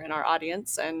think, are in our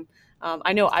audience. And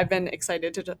I know I've been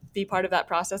excited to be part of that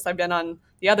process. I've been on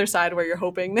the other side where you're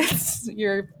hoping that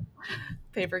your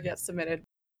paper gets submitted.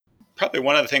 Probably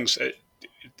one of the things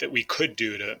that we could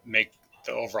do to make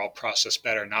the overall process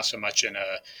better, not so much in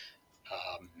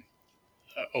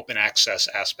open access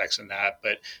aspects in that,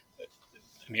 but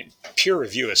I mean, peer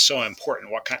review is so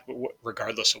important,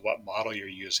 regardless of what model you're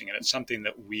using. And it's something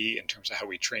that we, in terms of how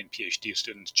we train PhD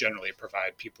students, generally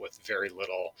provide people with very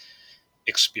little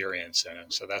experience in.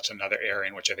 And so that's another area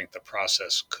in which I think the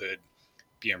process could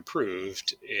be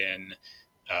improved in.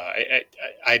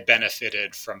 I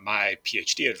benefited from my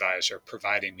PhD advisor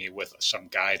providing me with some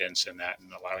guidance in that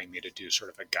and allowing me to do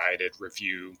sort of a guided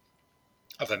review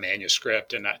of a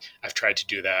manuscript. And I've tried to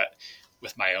do that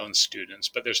with my own students,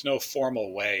 but there's no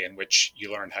formal way in which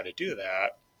you learn how to do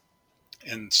that.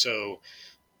 And so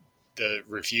the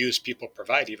reviews people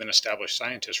provide, even established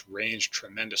scientists, range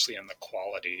tremendously in the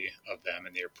quality of them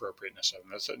and the appropriateness of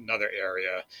them. That's another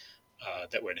area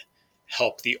that would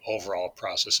help the overall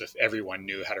process if everyone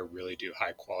knew how to really do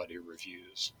high quality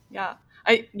reviews. Yeah,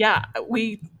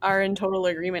 we are in total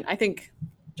agreement. I think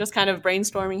just kind of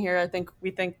brainstorming here, we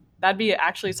think that'd be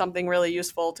actually something really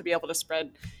useful to be able to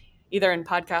spread either in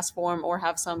podcast form or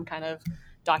have some kind of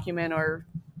document or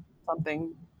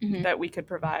something that we could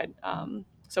provide.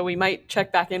 So we might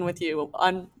check back in with you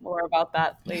on more about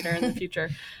that later in the future.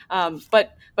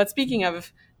 But speaking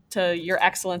of to your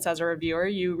excellence as a reviewer,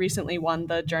 you recently won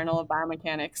the Journal of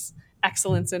Biomechanics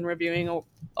Excellence in Reviewing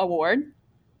Award.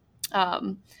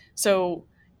 So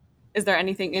is there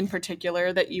anything in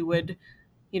particular that you would,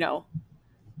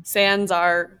 sans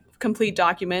our complete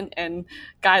document and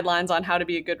guidelines on how to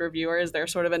be a good reviewer, is there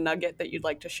sort of a nugget that you'd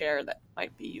like to share that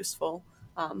might be useful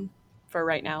for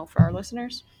right now for our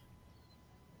listeners?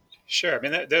 Sure. I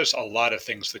mean, there's a lot of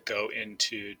things that go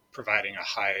into providing a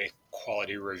high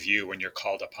quality review when you're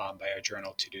called upon by a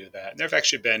journal to do that. And there have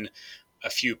actually been a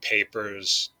few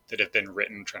papers that have been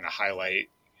written trying to highlight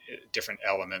different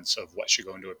elements of what should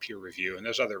go into a peer review. And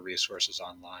there's other resources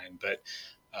online, but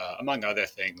among other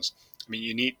things, I mean,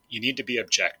 you need to be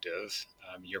objective.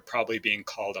 You're probably being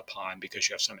called upon because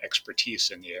you have some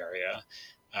expertise in the area,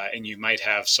 and you might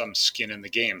have some skin in the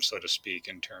game, so to speak,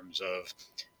 in terms of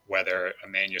whether a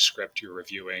manuscript you're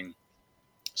reviewing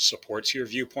supports your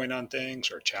viewpoint on things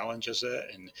or challenges it.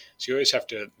 And so you always have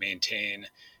to maintain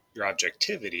your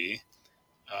objectivity.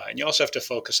 And you also have to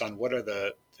focus on what are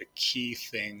the key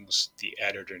things the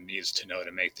editor needs to know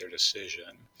to make their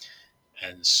decision.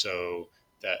 And so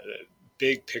the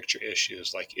big picture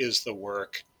issues like, is the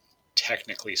work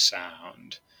technically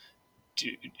sound?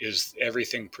 Is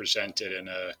everything presented in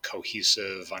a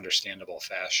cohesive, understandable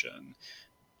fashion?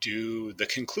 Do the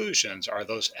conclusions, are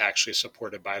those actually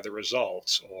supported by the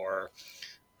results? Or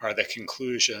are the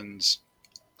conclusions,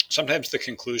 sometimes the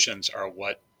conclusions are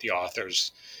what the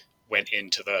authors went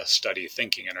into the study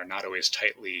thinking and are not always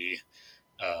tightly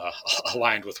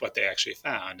aligned with what they actually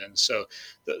found. And so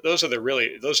those are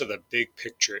the big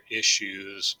picture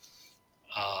issues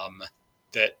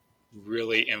that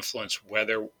really influence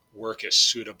whether work is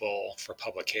suitable for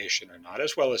publication or not,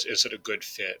 as well as is it a good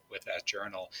fit with that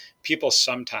journal. People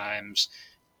sometimes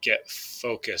get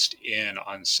focused in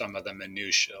on some of the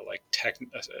minutiae, like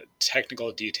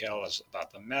technical details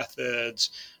about the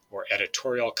methods or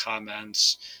editorial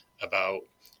comments about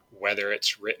whether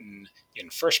it's written in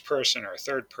first person or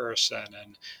third person.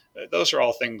 And those are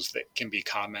all things that can be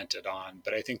commented on.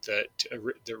 But I think that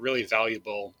the really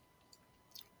valuable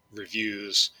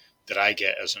reviews that I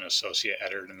get as an associate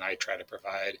editor and I try to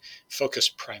provide focus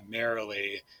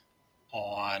primarily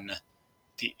on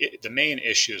the main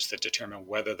issues that determine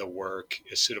whether the work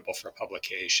is suitable for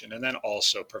publication, and then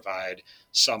also provide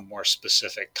some more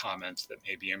specific comments that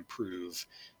maybe improve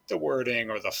the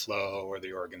wording or the flow or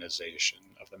the organization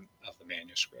of the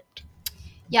manuscript.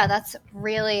 Yeah, that's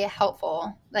really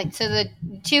helpful. Like, so the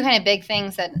two kind of big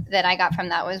things that I got from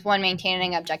that was, one,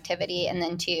 maintaining objectivity, and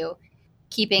then two,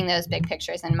 keeping those big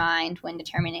pictures in mind when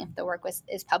determining if the work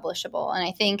is publishable. And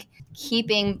I think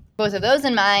keeping both of those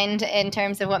in mind in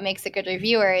terms of what makes a good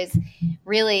reviewer is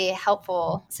really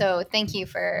helpful. So thank you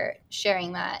for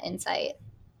sharing that insight.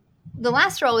 The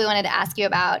last role we wanted to ask you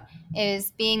about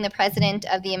is being the president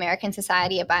of the American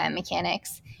Society of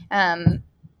Biomechanics.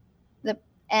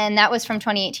 And that was from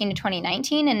 2018 to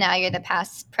 2019, and now you're the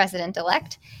past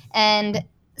president-elect. And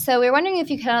so we were wondering if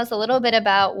you could tell us a little bit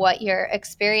about what your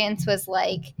experience was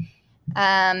like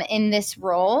in this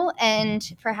role,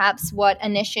 and perhaps what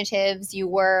initiatives you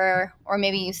were, or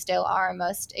maybe you still are,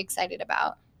 most excited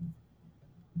about.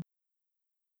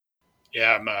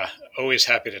 Yeah, I'm always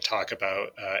happy to talk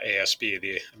about ASB,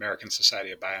 the American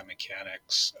Society of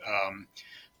Biomechanics.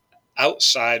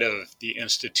 Outside of the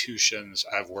institutions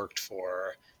I've worked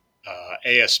for,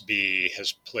 ASB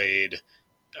has played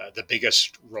the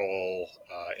biggest role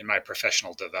in my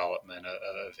professional development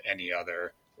of any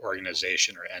other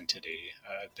organization or entity.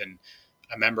 I've been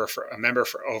a member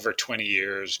for over 20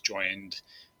 years, joined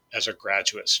as a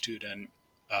graduate student,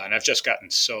 and I've just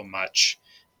gotten so much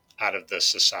out of the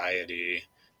society,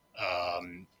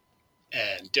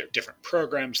 and different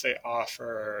programs they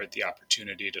offer, the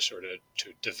opportunity to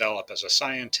to develop as a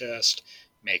scientist,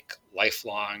 make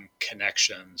lifelong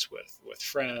connections with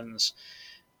friends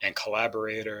and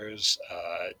collaborators,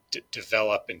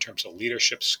 develop in terms of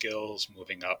leadership skills,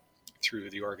 moving up through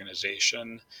the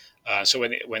organization. So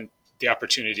when the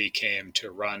opportunity came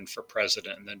to run for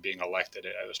president and then being elected,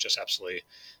 I was just absolutely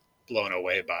blown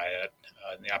away by it.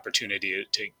 And the opportunity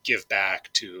to give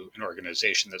back to an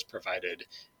organization that's provided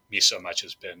me so much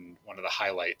has been one of the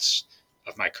highlights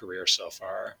of my career so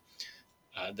far.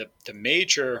 The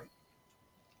major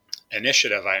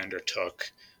initiative I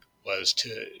undertook was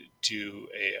to do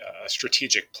a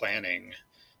strategic planning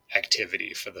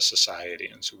activity for the society.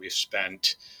 And so we've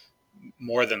spent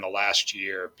more than the last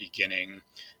year beginning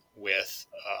with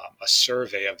a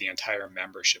survey of the entire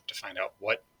membership to find out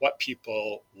what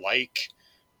people like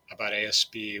about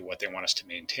ASB, what they want us to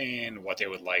maintain, what they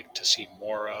would like to see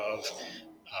more of,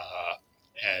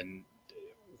 and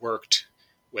worked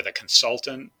with a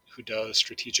consultant who does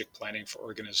strategic planning for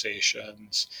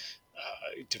organizations,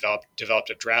 developed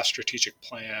a draft strategic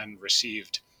plan,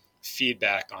 received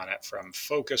feedback on it from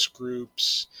focus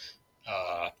groups,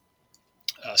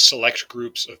 select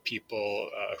groups of people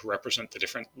who represent the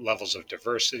different levels of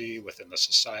diversity within the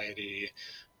society.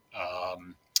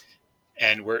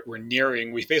 And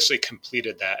we basically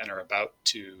completed that and are about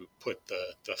to put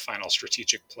the final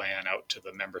strategic plan out to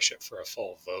the membership for a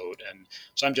full vote. And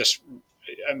so I'm just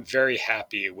I'm very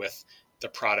happy with the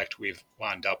product we've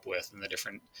wound up with and the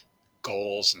different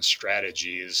goals and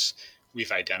strategies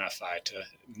we've identified to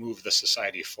move the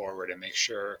society forward and make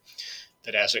sure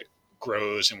that as it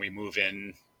grows and we move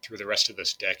in through the rest of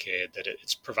this decade, that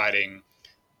it's providing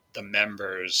the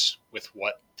members with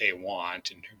what they want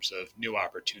in terms of new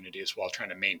opportunities while trying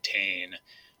to maintain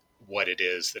what it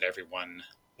is that everyone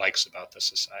likes about the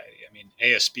society. I mean,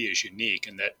 ASB is unique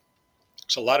in that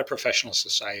there's a lot of professional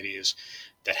societies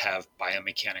that have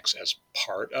biomechanics as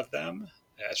part of them,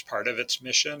 as part of its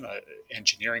mission.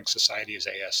 Engineering society is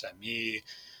ASME,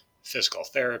 physical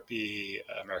therapy,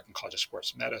 American College of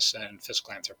Sports Medicine,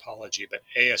 physical anthropology, but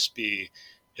ASB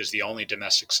is the only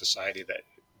domestic society that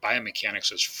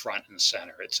biomechanics is front and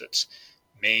center. It's its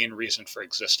main reason for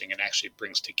existing and actually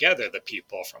brings together the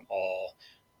people from all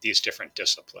these different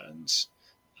disciplines.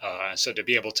 So to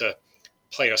be able to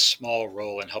play a small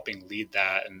role in helping lead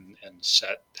that and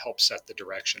help set the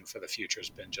direction for the future has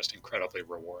been just incredibly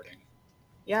rewarding.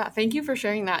 Yeah, thank you for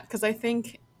sharing that, because I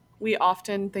think we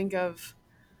often think of,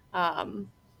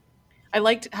 I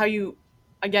liked how you,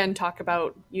 again, talk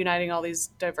about uniting all these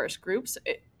diverse groups,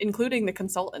 including the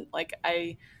consultant. Like,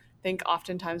 I think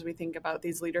oftentimes we think about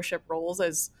these leadership roles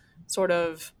as sort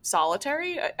of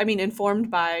solitary. I mean,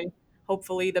 informed by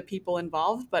hopefully the people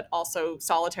involved, but also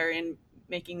solitary in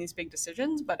making these big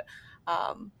decisions. But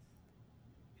I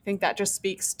think that just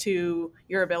speaks to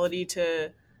your ability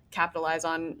to capitalize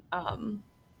on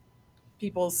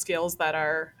people's skills that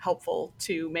are helpful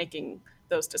to making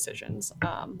those decisions,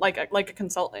 like a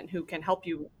consultant who can help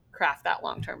you craft that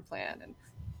long-term plan. And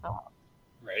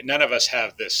right, none of us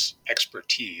have this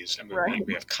expertise. I mean, right.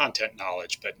 we have content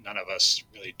knowledge, but none of us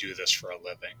really do this for a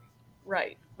living.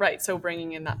 Right. So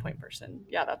bringing in that point person,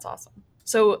 yeah, that's awesome.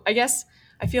 So I guess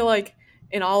I feel like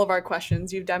in all of our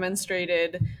questions, you've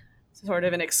demonstrated sort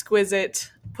of an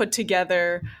exquisite, put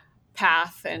together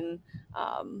path and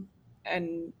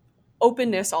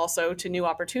openness also to new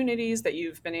opportunities that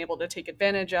you've been able to take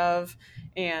advantage of,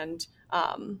 and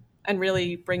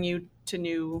really bring you to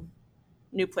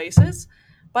new places.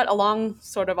 But along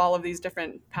sort of all of these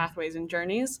different pathways and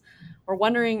journeys, we're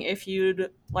wondering if you'd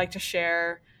like to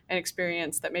share an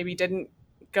experience that maybe didn't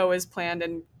go as planned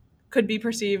and could be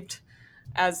perceived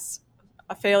as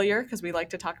a failure, because we like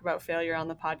to talk about failure on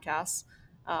the podcast.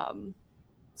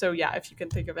 So yeah, if you can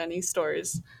think of any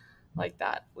stories like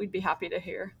that, we'd be happy to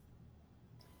hear.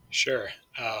 Sure.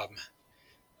 Well,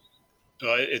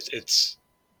 it's,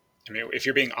 I mean, if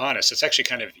you're being honest, it's actually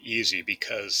kind of easy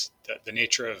because the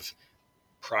nature of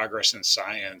progress in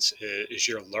science is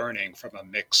you're learning from a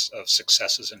mix of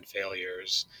successes and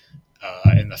failures.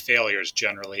 And the failures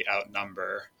generally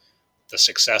outnumber the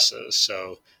successes.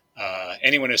 So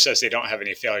anyone who says they don't have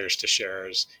any failures to share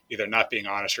is either not being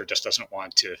honest or just doesn't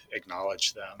want to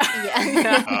acknowledge them.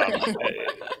 Yeah.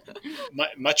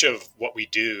 Much of what we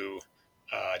do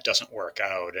doesn't work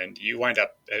out, and you wind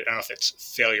up, I don't know if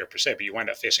it's failure per se, but you wind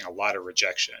up facing a lot of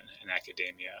rejection in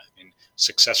academia. I mean,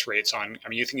 success rates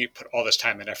you think you put all this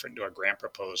time and effort into a grant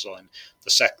proposal, and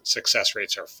the success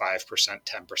rates are 5%,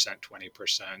 10%,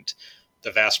 20%.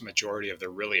 The vast majority of the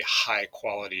really high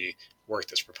quality work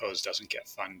that's proposed doesn't get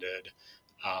funded.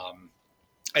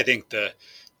 I think the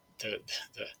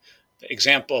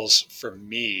examples for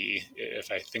me,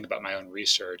 if I think about my own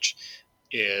research,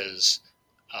 is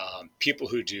people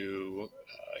who do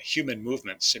human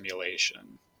movement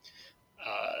simulation.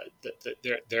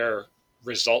 Their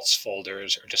results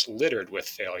folders are just littered with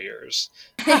failures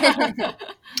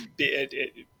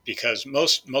because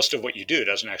most of what you do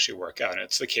doesn't actually work out. And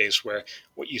it's the case where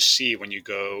what you see when you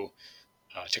go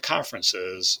to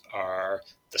conferences are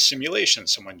the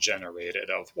simulations someone generated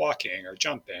of walking or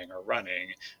jumping or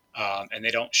running, and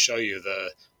they don't show you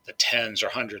the tens or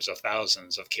hundreds of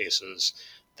thousands of cases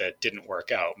that didn't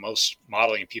work out. Most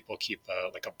modeling people keep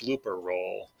a blooper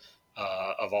roll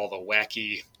of all the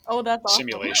wacky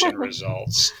simulation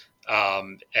results.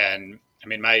 And I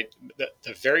mean,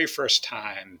 the very first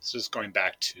time, this is going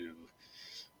back to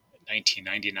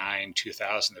 1999,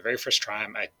 2000, the very first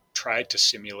time I tried to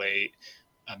simulate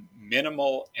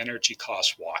minimal energy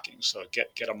cost walking. So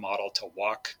get a model to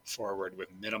walk forward with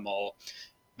minimal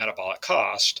metabolic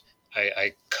cost.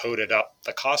 I coded up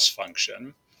the cost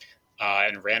function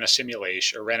and ran a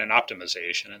simulation or ran an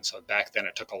optimization. And so back then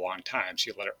it took a long time. So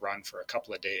you let it run for a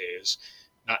couple of days,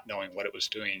 not knowing what it was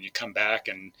doing. You come back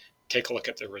and take a look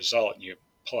at the result and you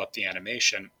pull up the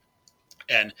animation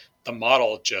and the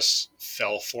model just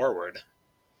fell forward,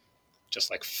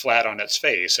 just like flat on its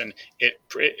face. And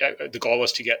the goal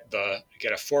was to get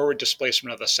a forward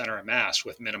displacement of the center of mass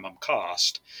with minimum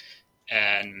cost.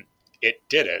 And it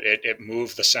did it. It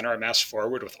moved the center of mass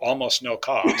forward with almost no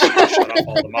cost. It shut off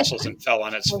all the muscles and fell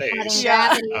on its face.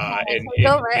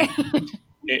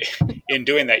 In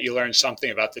doing that, you learn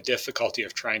something about the difficulty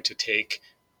of trying to take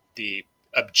the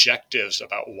objectives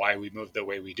about why we move the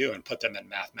way we do and put them in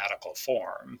mathematical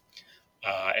form.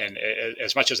 And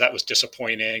as much as that was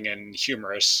disappointing and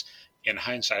humorous, in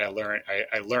hindsight,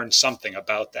 I learned something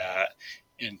about that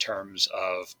in terms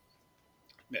of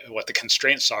what the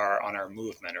constraints are on our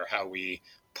movement, or how we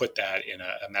put that in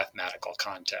a mathematical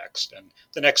context. And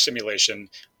the next simulation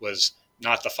was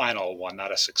not the final one,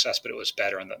 not a success, but it was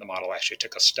better in that the model actually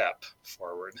took a step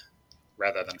forward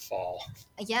rather than fall.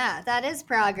 Yeah, that is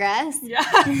progress. Yeah.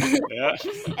 Yeah.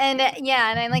 And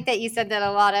I like that you said that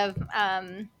a lot of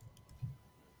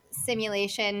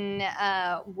simulation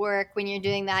work, when you're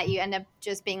doing that, you end up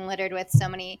just being littered with so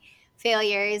many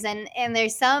failures, and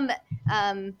there's some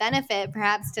benefit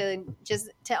perhaps to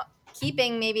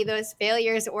keeping maybe those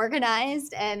failures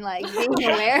organized and like being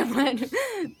aware of what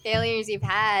failures you've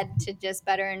had to just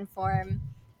better inform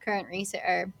current research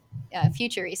or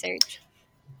future research.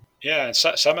 Yeah, and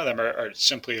some of them are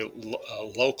simply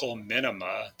local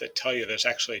minima that tell you there's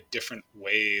actually different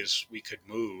ways we could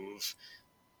move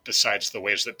besides the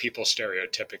ways that people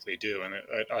stereotypically do. And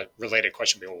a related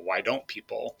question would be, well, why don't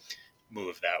people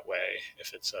move that way?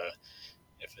 If it's a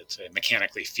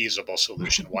mechanically feasible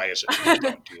solution, why is it that we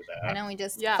don't do that? I know we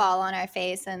just fall on our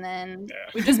face and then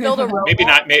we just build a robot. Maybe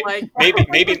not.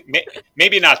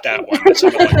 Maybe not that one. But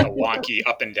some of like the wonky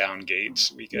up and down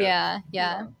gates we get.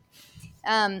 Yeah.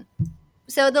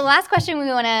 So the last question we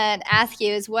want to ask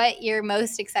you is what you're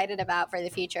most excited about for the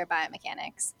future of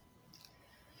biomechanics.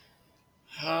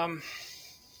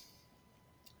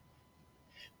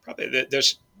 Probably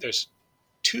there's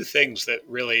two things that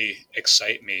really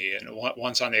excite me, and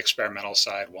one's on the experimental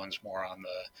side, one's more on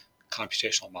the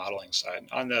computational modeling side.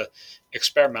 On the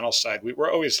experimental side,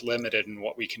 we're always limited in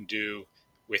what we can do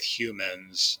with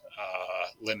humans,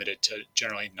 limited to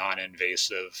generally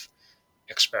non-invasive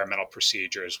experimental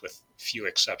procedures with few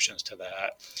exceptions to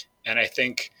that. And I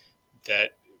think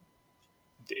that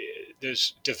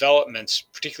there's developments,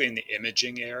 particularly in the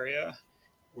imaging area,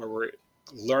 where we're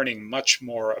learning much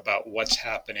more about what's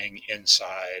happening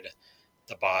inside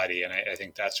the body. And I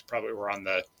think that's probably, we're on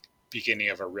the beginning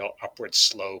of a real upward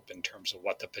slope in terms of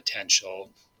what the potential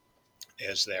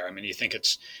is there. I mean, you think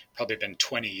it's probably been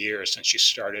 20 years since you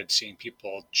started seeing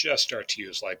people just start to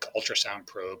use like ultrasound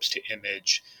probes to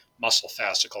image muscle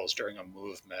fascicles during a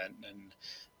movement. And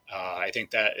I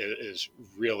think that is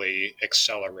really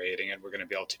accelerating, and we're going to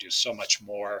be able to do so much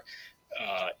more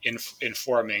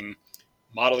informing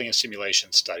modeling and simulation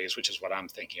studies, which is what I'm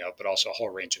thinking of, but also a whole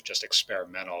range of just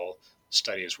experimental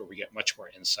studies where we get much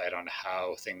more insight on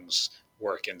how things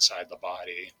work inside the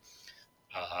body.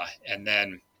 And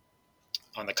then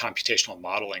on the computational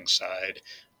modeling side,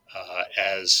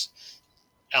 as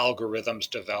algorithms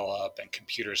develop and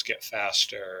computers get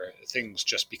faster, things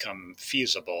just become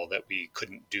feasible that we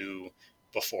couldn't do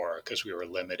before because we were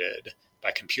limited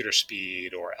by computer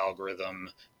speed or algorithm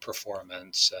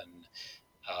performance. And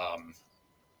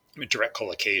direct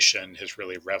collocation has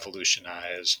really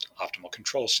revolutionized optimal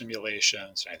control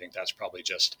simulations. And I think that's probably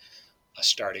just a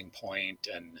starting point.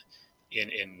 And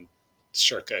in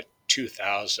circa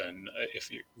 2000,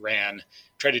 if you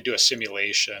tried to do a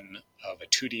simulation of a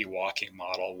 2D walking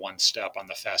model, one step on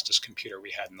the fastest computer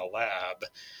we had in the lab,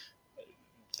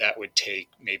 that would take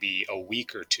maybe a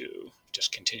week or two,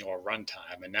 just continual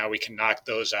runtime. And now we can knock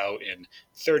those out in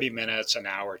 30 minutes, an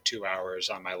hour, 2 hours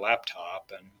on my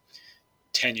laptop. And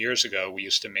 10 years ago, we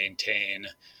used to maintain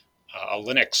a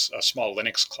small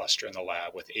Linux cluster in the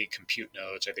lab with 8 compute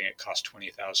nodes. I think it cost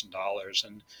 $20,000.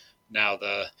 And now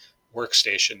the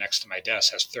workstation next to my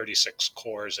desk has 36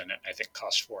 cores in it. I think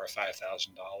costs $4,000 or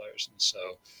 $5,000. And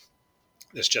so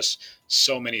there's just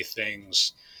so many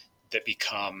things that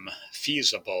become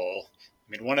feasible. I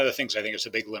mean, one of the things I think is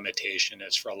a big limitation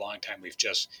is for a long time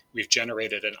we've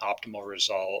generated an optimal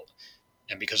result,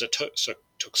 and because it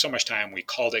took so much time, we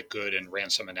called it good and ran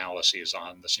some analyses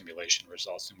on the simulation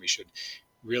results. And we should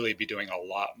really be doing a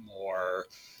lot more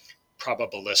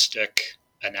probabilistic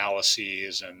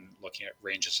analyses and looking at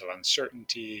ranges of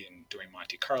uncertainty and doing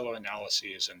Monte Carlo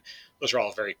analyses. And those are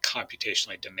all very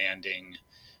computationally demanding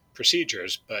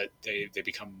procedures, but they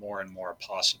become more and more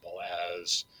possible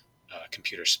as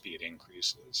computer speed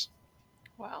increases.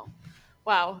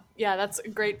 Wow. Yeah, that's a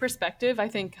great perspective. I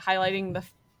think highlighting the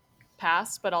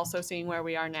past, but also seeing where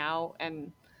we are now,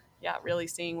 and really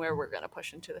seeing where we're going to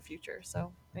push into the future.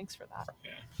 So thanks for that.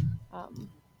 Yeah.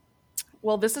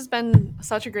 Well, this has been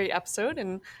such a great episode,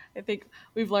 and I think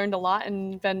we've learned a lot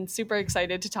and been super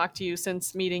excited to talk to you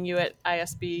since meeting you at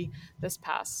ISB this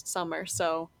past summer.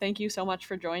 So thank you so much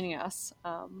for joining us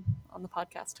on the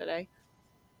podcast today.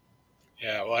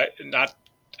 Yeah, well,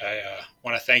 I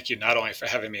want to thank you not only for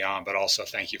having me on, but also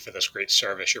thank you for this great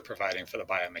service you're providing for the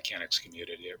biomechanics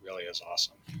community. It really is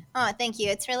awesome. Oh, thank you.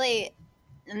 It's really,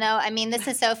 no, I mean, this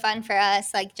is so fun for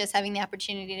us. Like just having the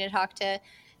opportunity to talk to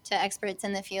experts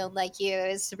in the field like you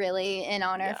is really an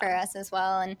honor for us as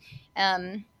well.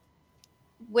 And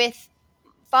with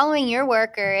following your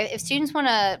work, or if students want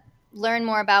to learn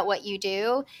more about what you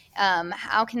do,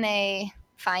 how can they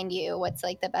find you? What's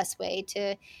like the best way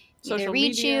to either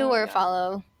reach you or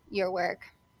follow your work?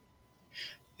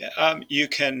 Yeah, you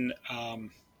can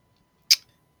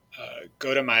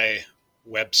go to my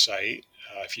website.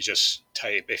 If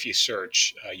you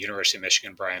search University of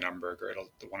Michigan Brian Umberger,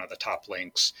 one of the top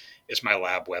links is my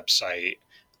lab website,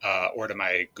 or to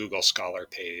my Google Scholar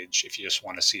page if you just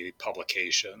want to see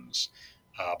publications.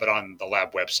 But on the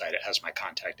lab website, it has my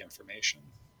contact information.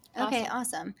 Okay,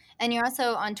 awesome. And you're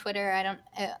also on Twitter. I don't.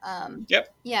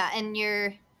 Yep. Yeah, and do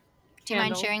you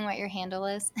mind sharing what your handle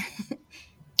is?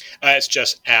 It's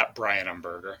just at Brian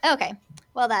Umberger. Okay.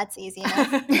 Well, that's easy enough.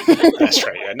 That's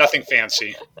right. Yeah, nothing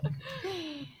fancy.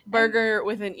 Burger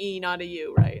with an E, not a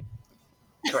U, right?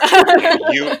 Correct.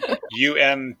 Umberger.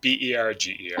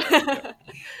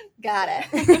 Got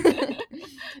it.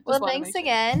 Well, thanks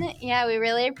again. Yeah, we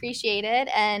really appreciate it.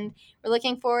 And we're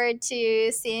looking forward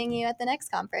to seeing you at the next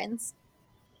conference.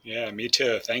 Yeah, me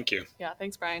too. Thank you. Yeah,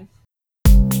 thanks, Brian.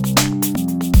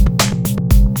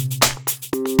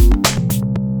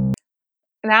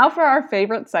 Now for our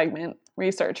favorite segment,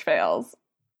 Research Fails.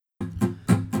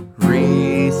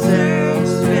 Research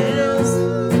fails.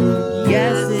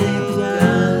 Yes, it does.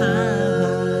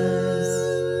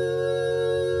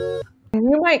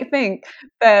 You might think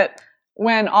that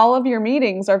when all of your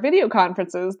meetings are video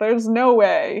conferences, there's no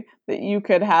way that you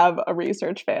could have a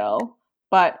research fail.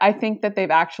 But I think that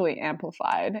they've actually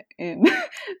amplified in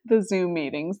the Zoom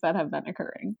meetings that have been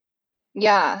occurring.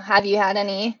 Yeah. Have you had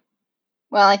any?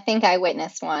 Well, I think I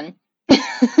witnessed one.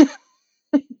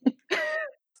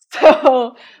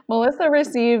 So Melissa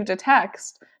received a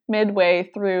text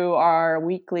midway through our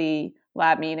weekly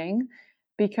lab meeting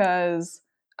because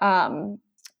I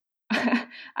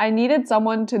needed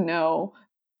someone to know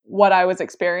what I was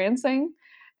experiencing.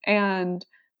 And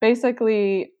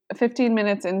basically 15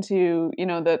 minutes into,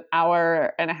 the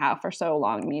hour and a half or so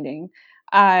long meeting,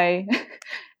 I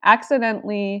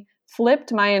accidentally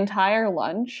flipped my entire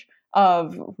lunch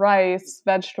of rice,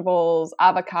 vegetables,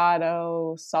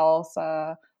 avocado,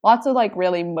 salsa, lots of like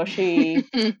really mushy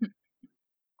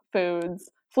foods,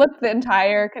 flipped the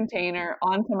entire container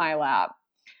onto my lap.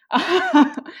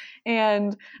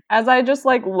 And as I just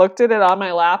like looked at it on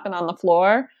my lap and on the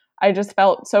floor, I just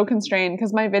felt so constrained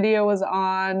because my video was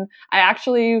on. I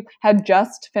actually had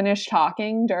just finished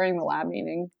talking during the lab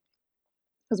meeting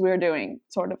because we were doing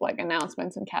sort of like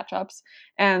announcements and catch-ups.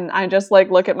 And I just like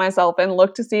look at myself and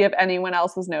look to see if anyone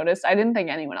else has noticed. I didn't think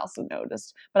anyone else had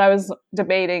noticed, but I was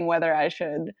debating whether I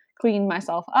should clean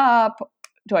myself up.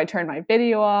 Do I turn my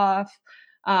video off?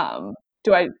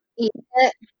 Do I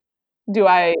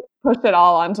push it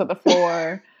all onto the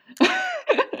floor?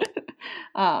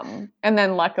 And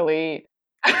then luckily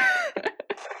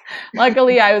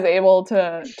I was able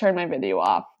to turn my video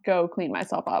off, go clean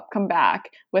myself up, come back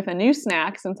with a new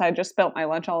snack since I just spilt my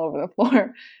lunch all over the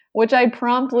floor, which I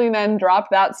promptly then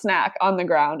dropped that snack on the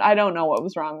ground. I don't know what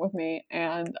was wrong with me,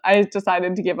 and I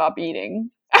decided to give up eating.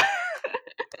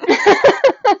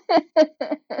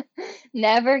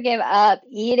 Never give up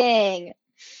eating.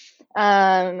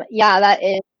 Yeah,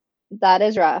 that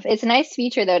is rough. It's a nice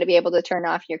feature though to be able to turn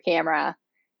off your camera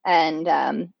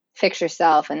and fix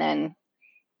yourself and then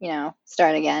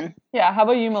start again. Yeah, how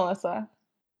about you, Melissa?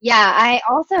 Yeah, I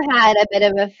also had a bit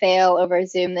of a fail over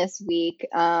Zoom this week.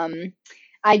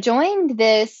 I joined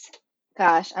this,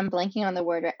 gosh, I'm blanking on the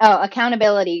word.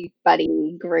 Accountability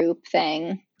buddy group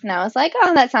thing. And I was like,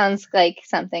 oh, that sounds like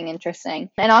something interesting.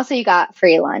 And also you got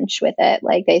free lunch with it.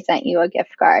 Like they sent you a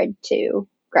gift card to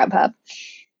Grubhub.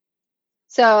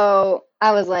 So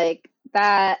I was like,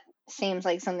 that seems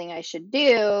like something I should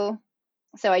do.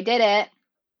 So I did it.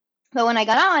 But when I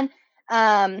got on,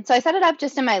 so I set it up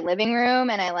just in my living room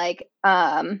and I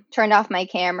turned off my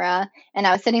camera and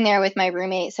I was sitting there with my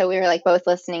roommate. So we were like both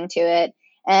listening to it.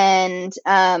 And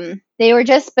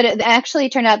but it actually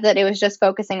turned out that it was just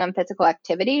focusing on physical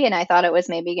activity. And I thought it was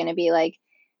maybe going to be like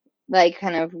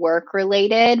kind of work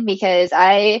related because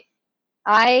I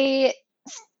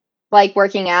like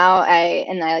working out. I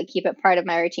like keep it part of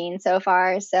my routine so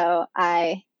far.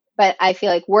 But I feel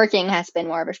like working has been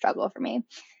more of a struggle for me.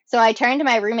 So I turned to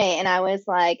my roommate and I was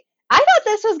like, I thought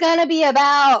this was gonna be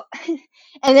about,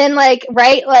 and then like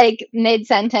right like mid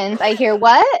sentence, I hear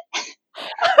what,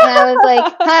 and I was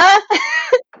like, huh?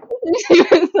 And she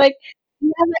was like,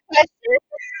 you have a question?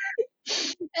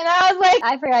 And I was like,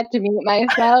 I forgot to mute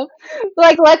myself.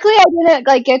 Like, luckily I didn't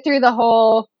like get through the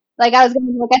whole. Like I was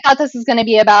gonna like I thought this was gonna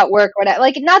be about work or whatever.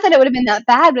 Like not that it would have been that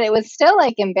bad, but it was still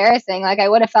like embarrassing. Like I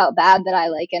would have felt bad that I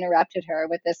like interrupted her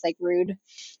with this like rude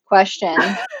question.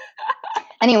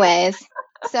 Anyways,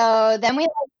 so then I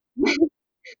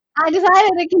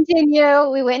decided to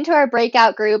continue. We went into our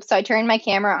breakout group, so I turned my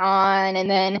camera on, and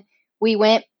then we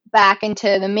went back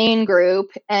into the main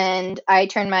group, and I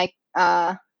turned my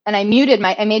and I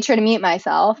made sure to mute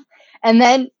myself, and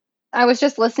then I was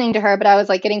just listening to her, but I was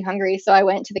like getting hungry, so I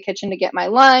went to the kitchen to get my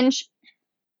lunch.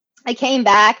 I came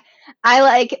back. I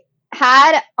like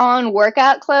had on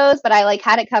workout clothes, but I like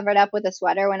had it covered up with a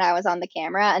sweater when I was on the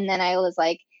camera, and then I was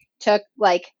like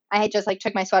I had just like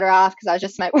took my sweater off because I was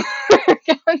just my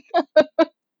workout.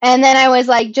 And then I was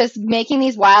like just making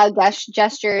these wild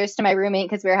gestures to my roommate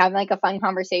because we were having like a fun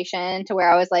conversation to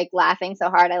where I was like laughing so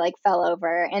hard I like fell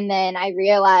over. And then I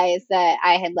realized that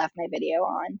I had left my video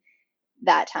on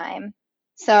that time.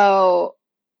 So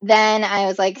then I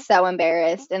was like so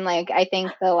embarrassed. And like I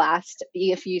think the last,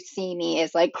 if you see me,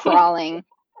 is like crawling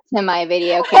to my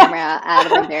video camera out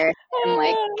of embarrassment and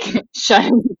like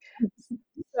shutting.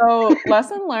 So,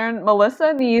 lesson learned,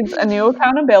 Melissa needs a new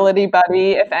accountability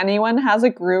buddy if anyone has a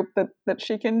group that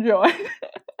she can join.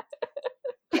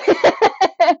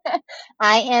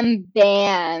 I am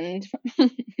banned.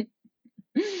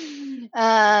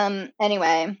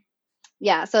 Anyway,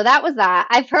 yeah, so that was that.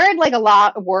 I've heard like a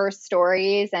lot worse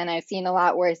stories and I've seen a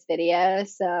lot worse videos,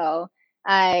 so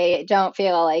I don't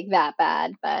feel like that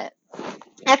bad. But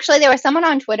actually, there was someone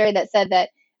on Twitter that said that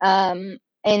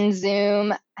in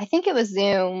Zoom, I think it was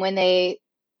Zoom, when they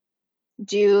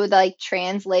do like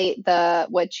translate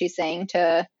what she's saying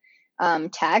to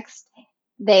text,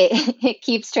 it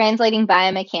keeps translating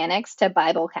biomechanics to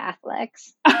Bible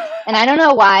Catholics. And I don't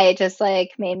know why, it just like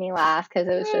made me laugh because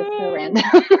it was just so random.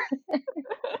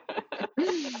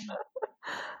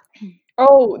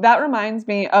 Oh, that reminds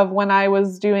me of when I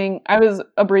was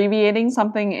abbreviating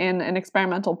something in an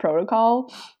experimental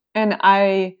protocol, and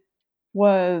I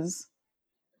was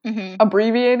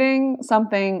abbreviating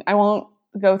something. I won't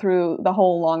go through the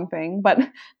whole long thing, but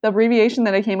the abbreviation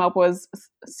that I came up was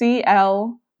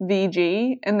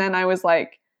CLVG, and then I was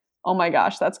like, oh my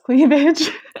gosh, that's cleavage.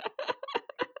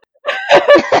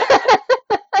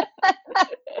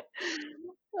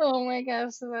 Oh my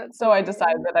gosh. So I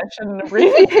decided that I shouldn't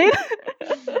abbreviate.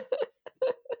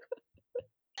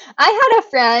 I had a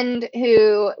friend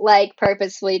who like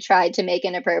purposefully tried to make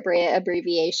inappropriate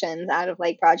abbreviations out of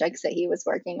like projects that he was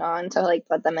working on to like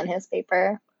put them in his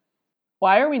paper.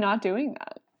 Why are we not doing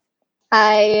that?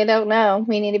 I don't know.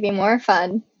 We need to be more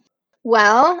fun.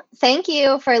 Well, thank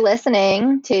you for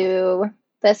listening to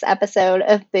this episode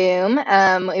of Boom.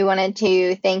 We wanted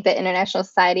to thank the International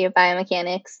Society of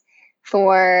Biomechanics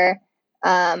for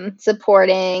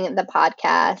supporting the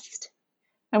podcast.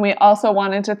 And we also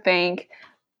wanted to thank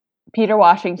Peter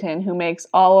Washington, who makes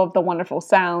all of the wonderful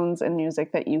sounds and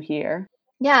music that you hear.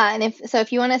 Yeah, and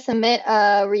if you want to submit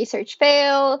a research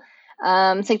fail,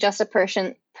 suggest a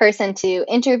person to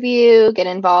interview, get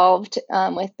involved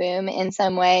with Boom in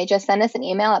some way, just send us an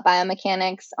email at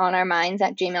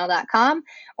biomechanicsonourminds@gmail.com,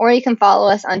 or you can follow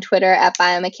us on Twitter at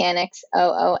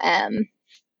biomechanicsoom.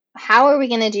 How are we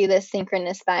going to do this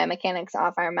synchronous biomechanics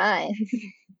off our minds?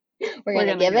 We're going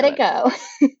to give it a go.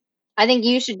 I think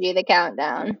you should do the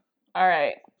countdown. All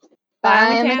right.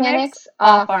 Biomechanics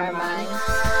off our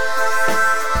minds.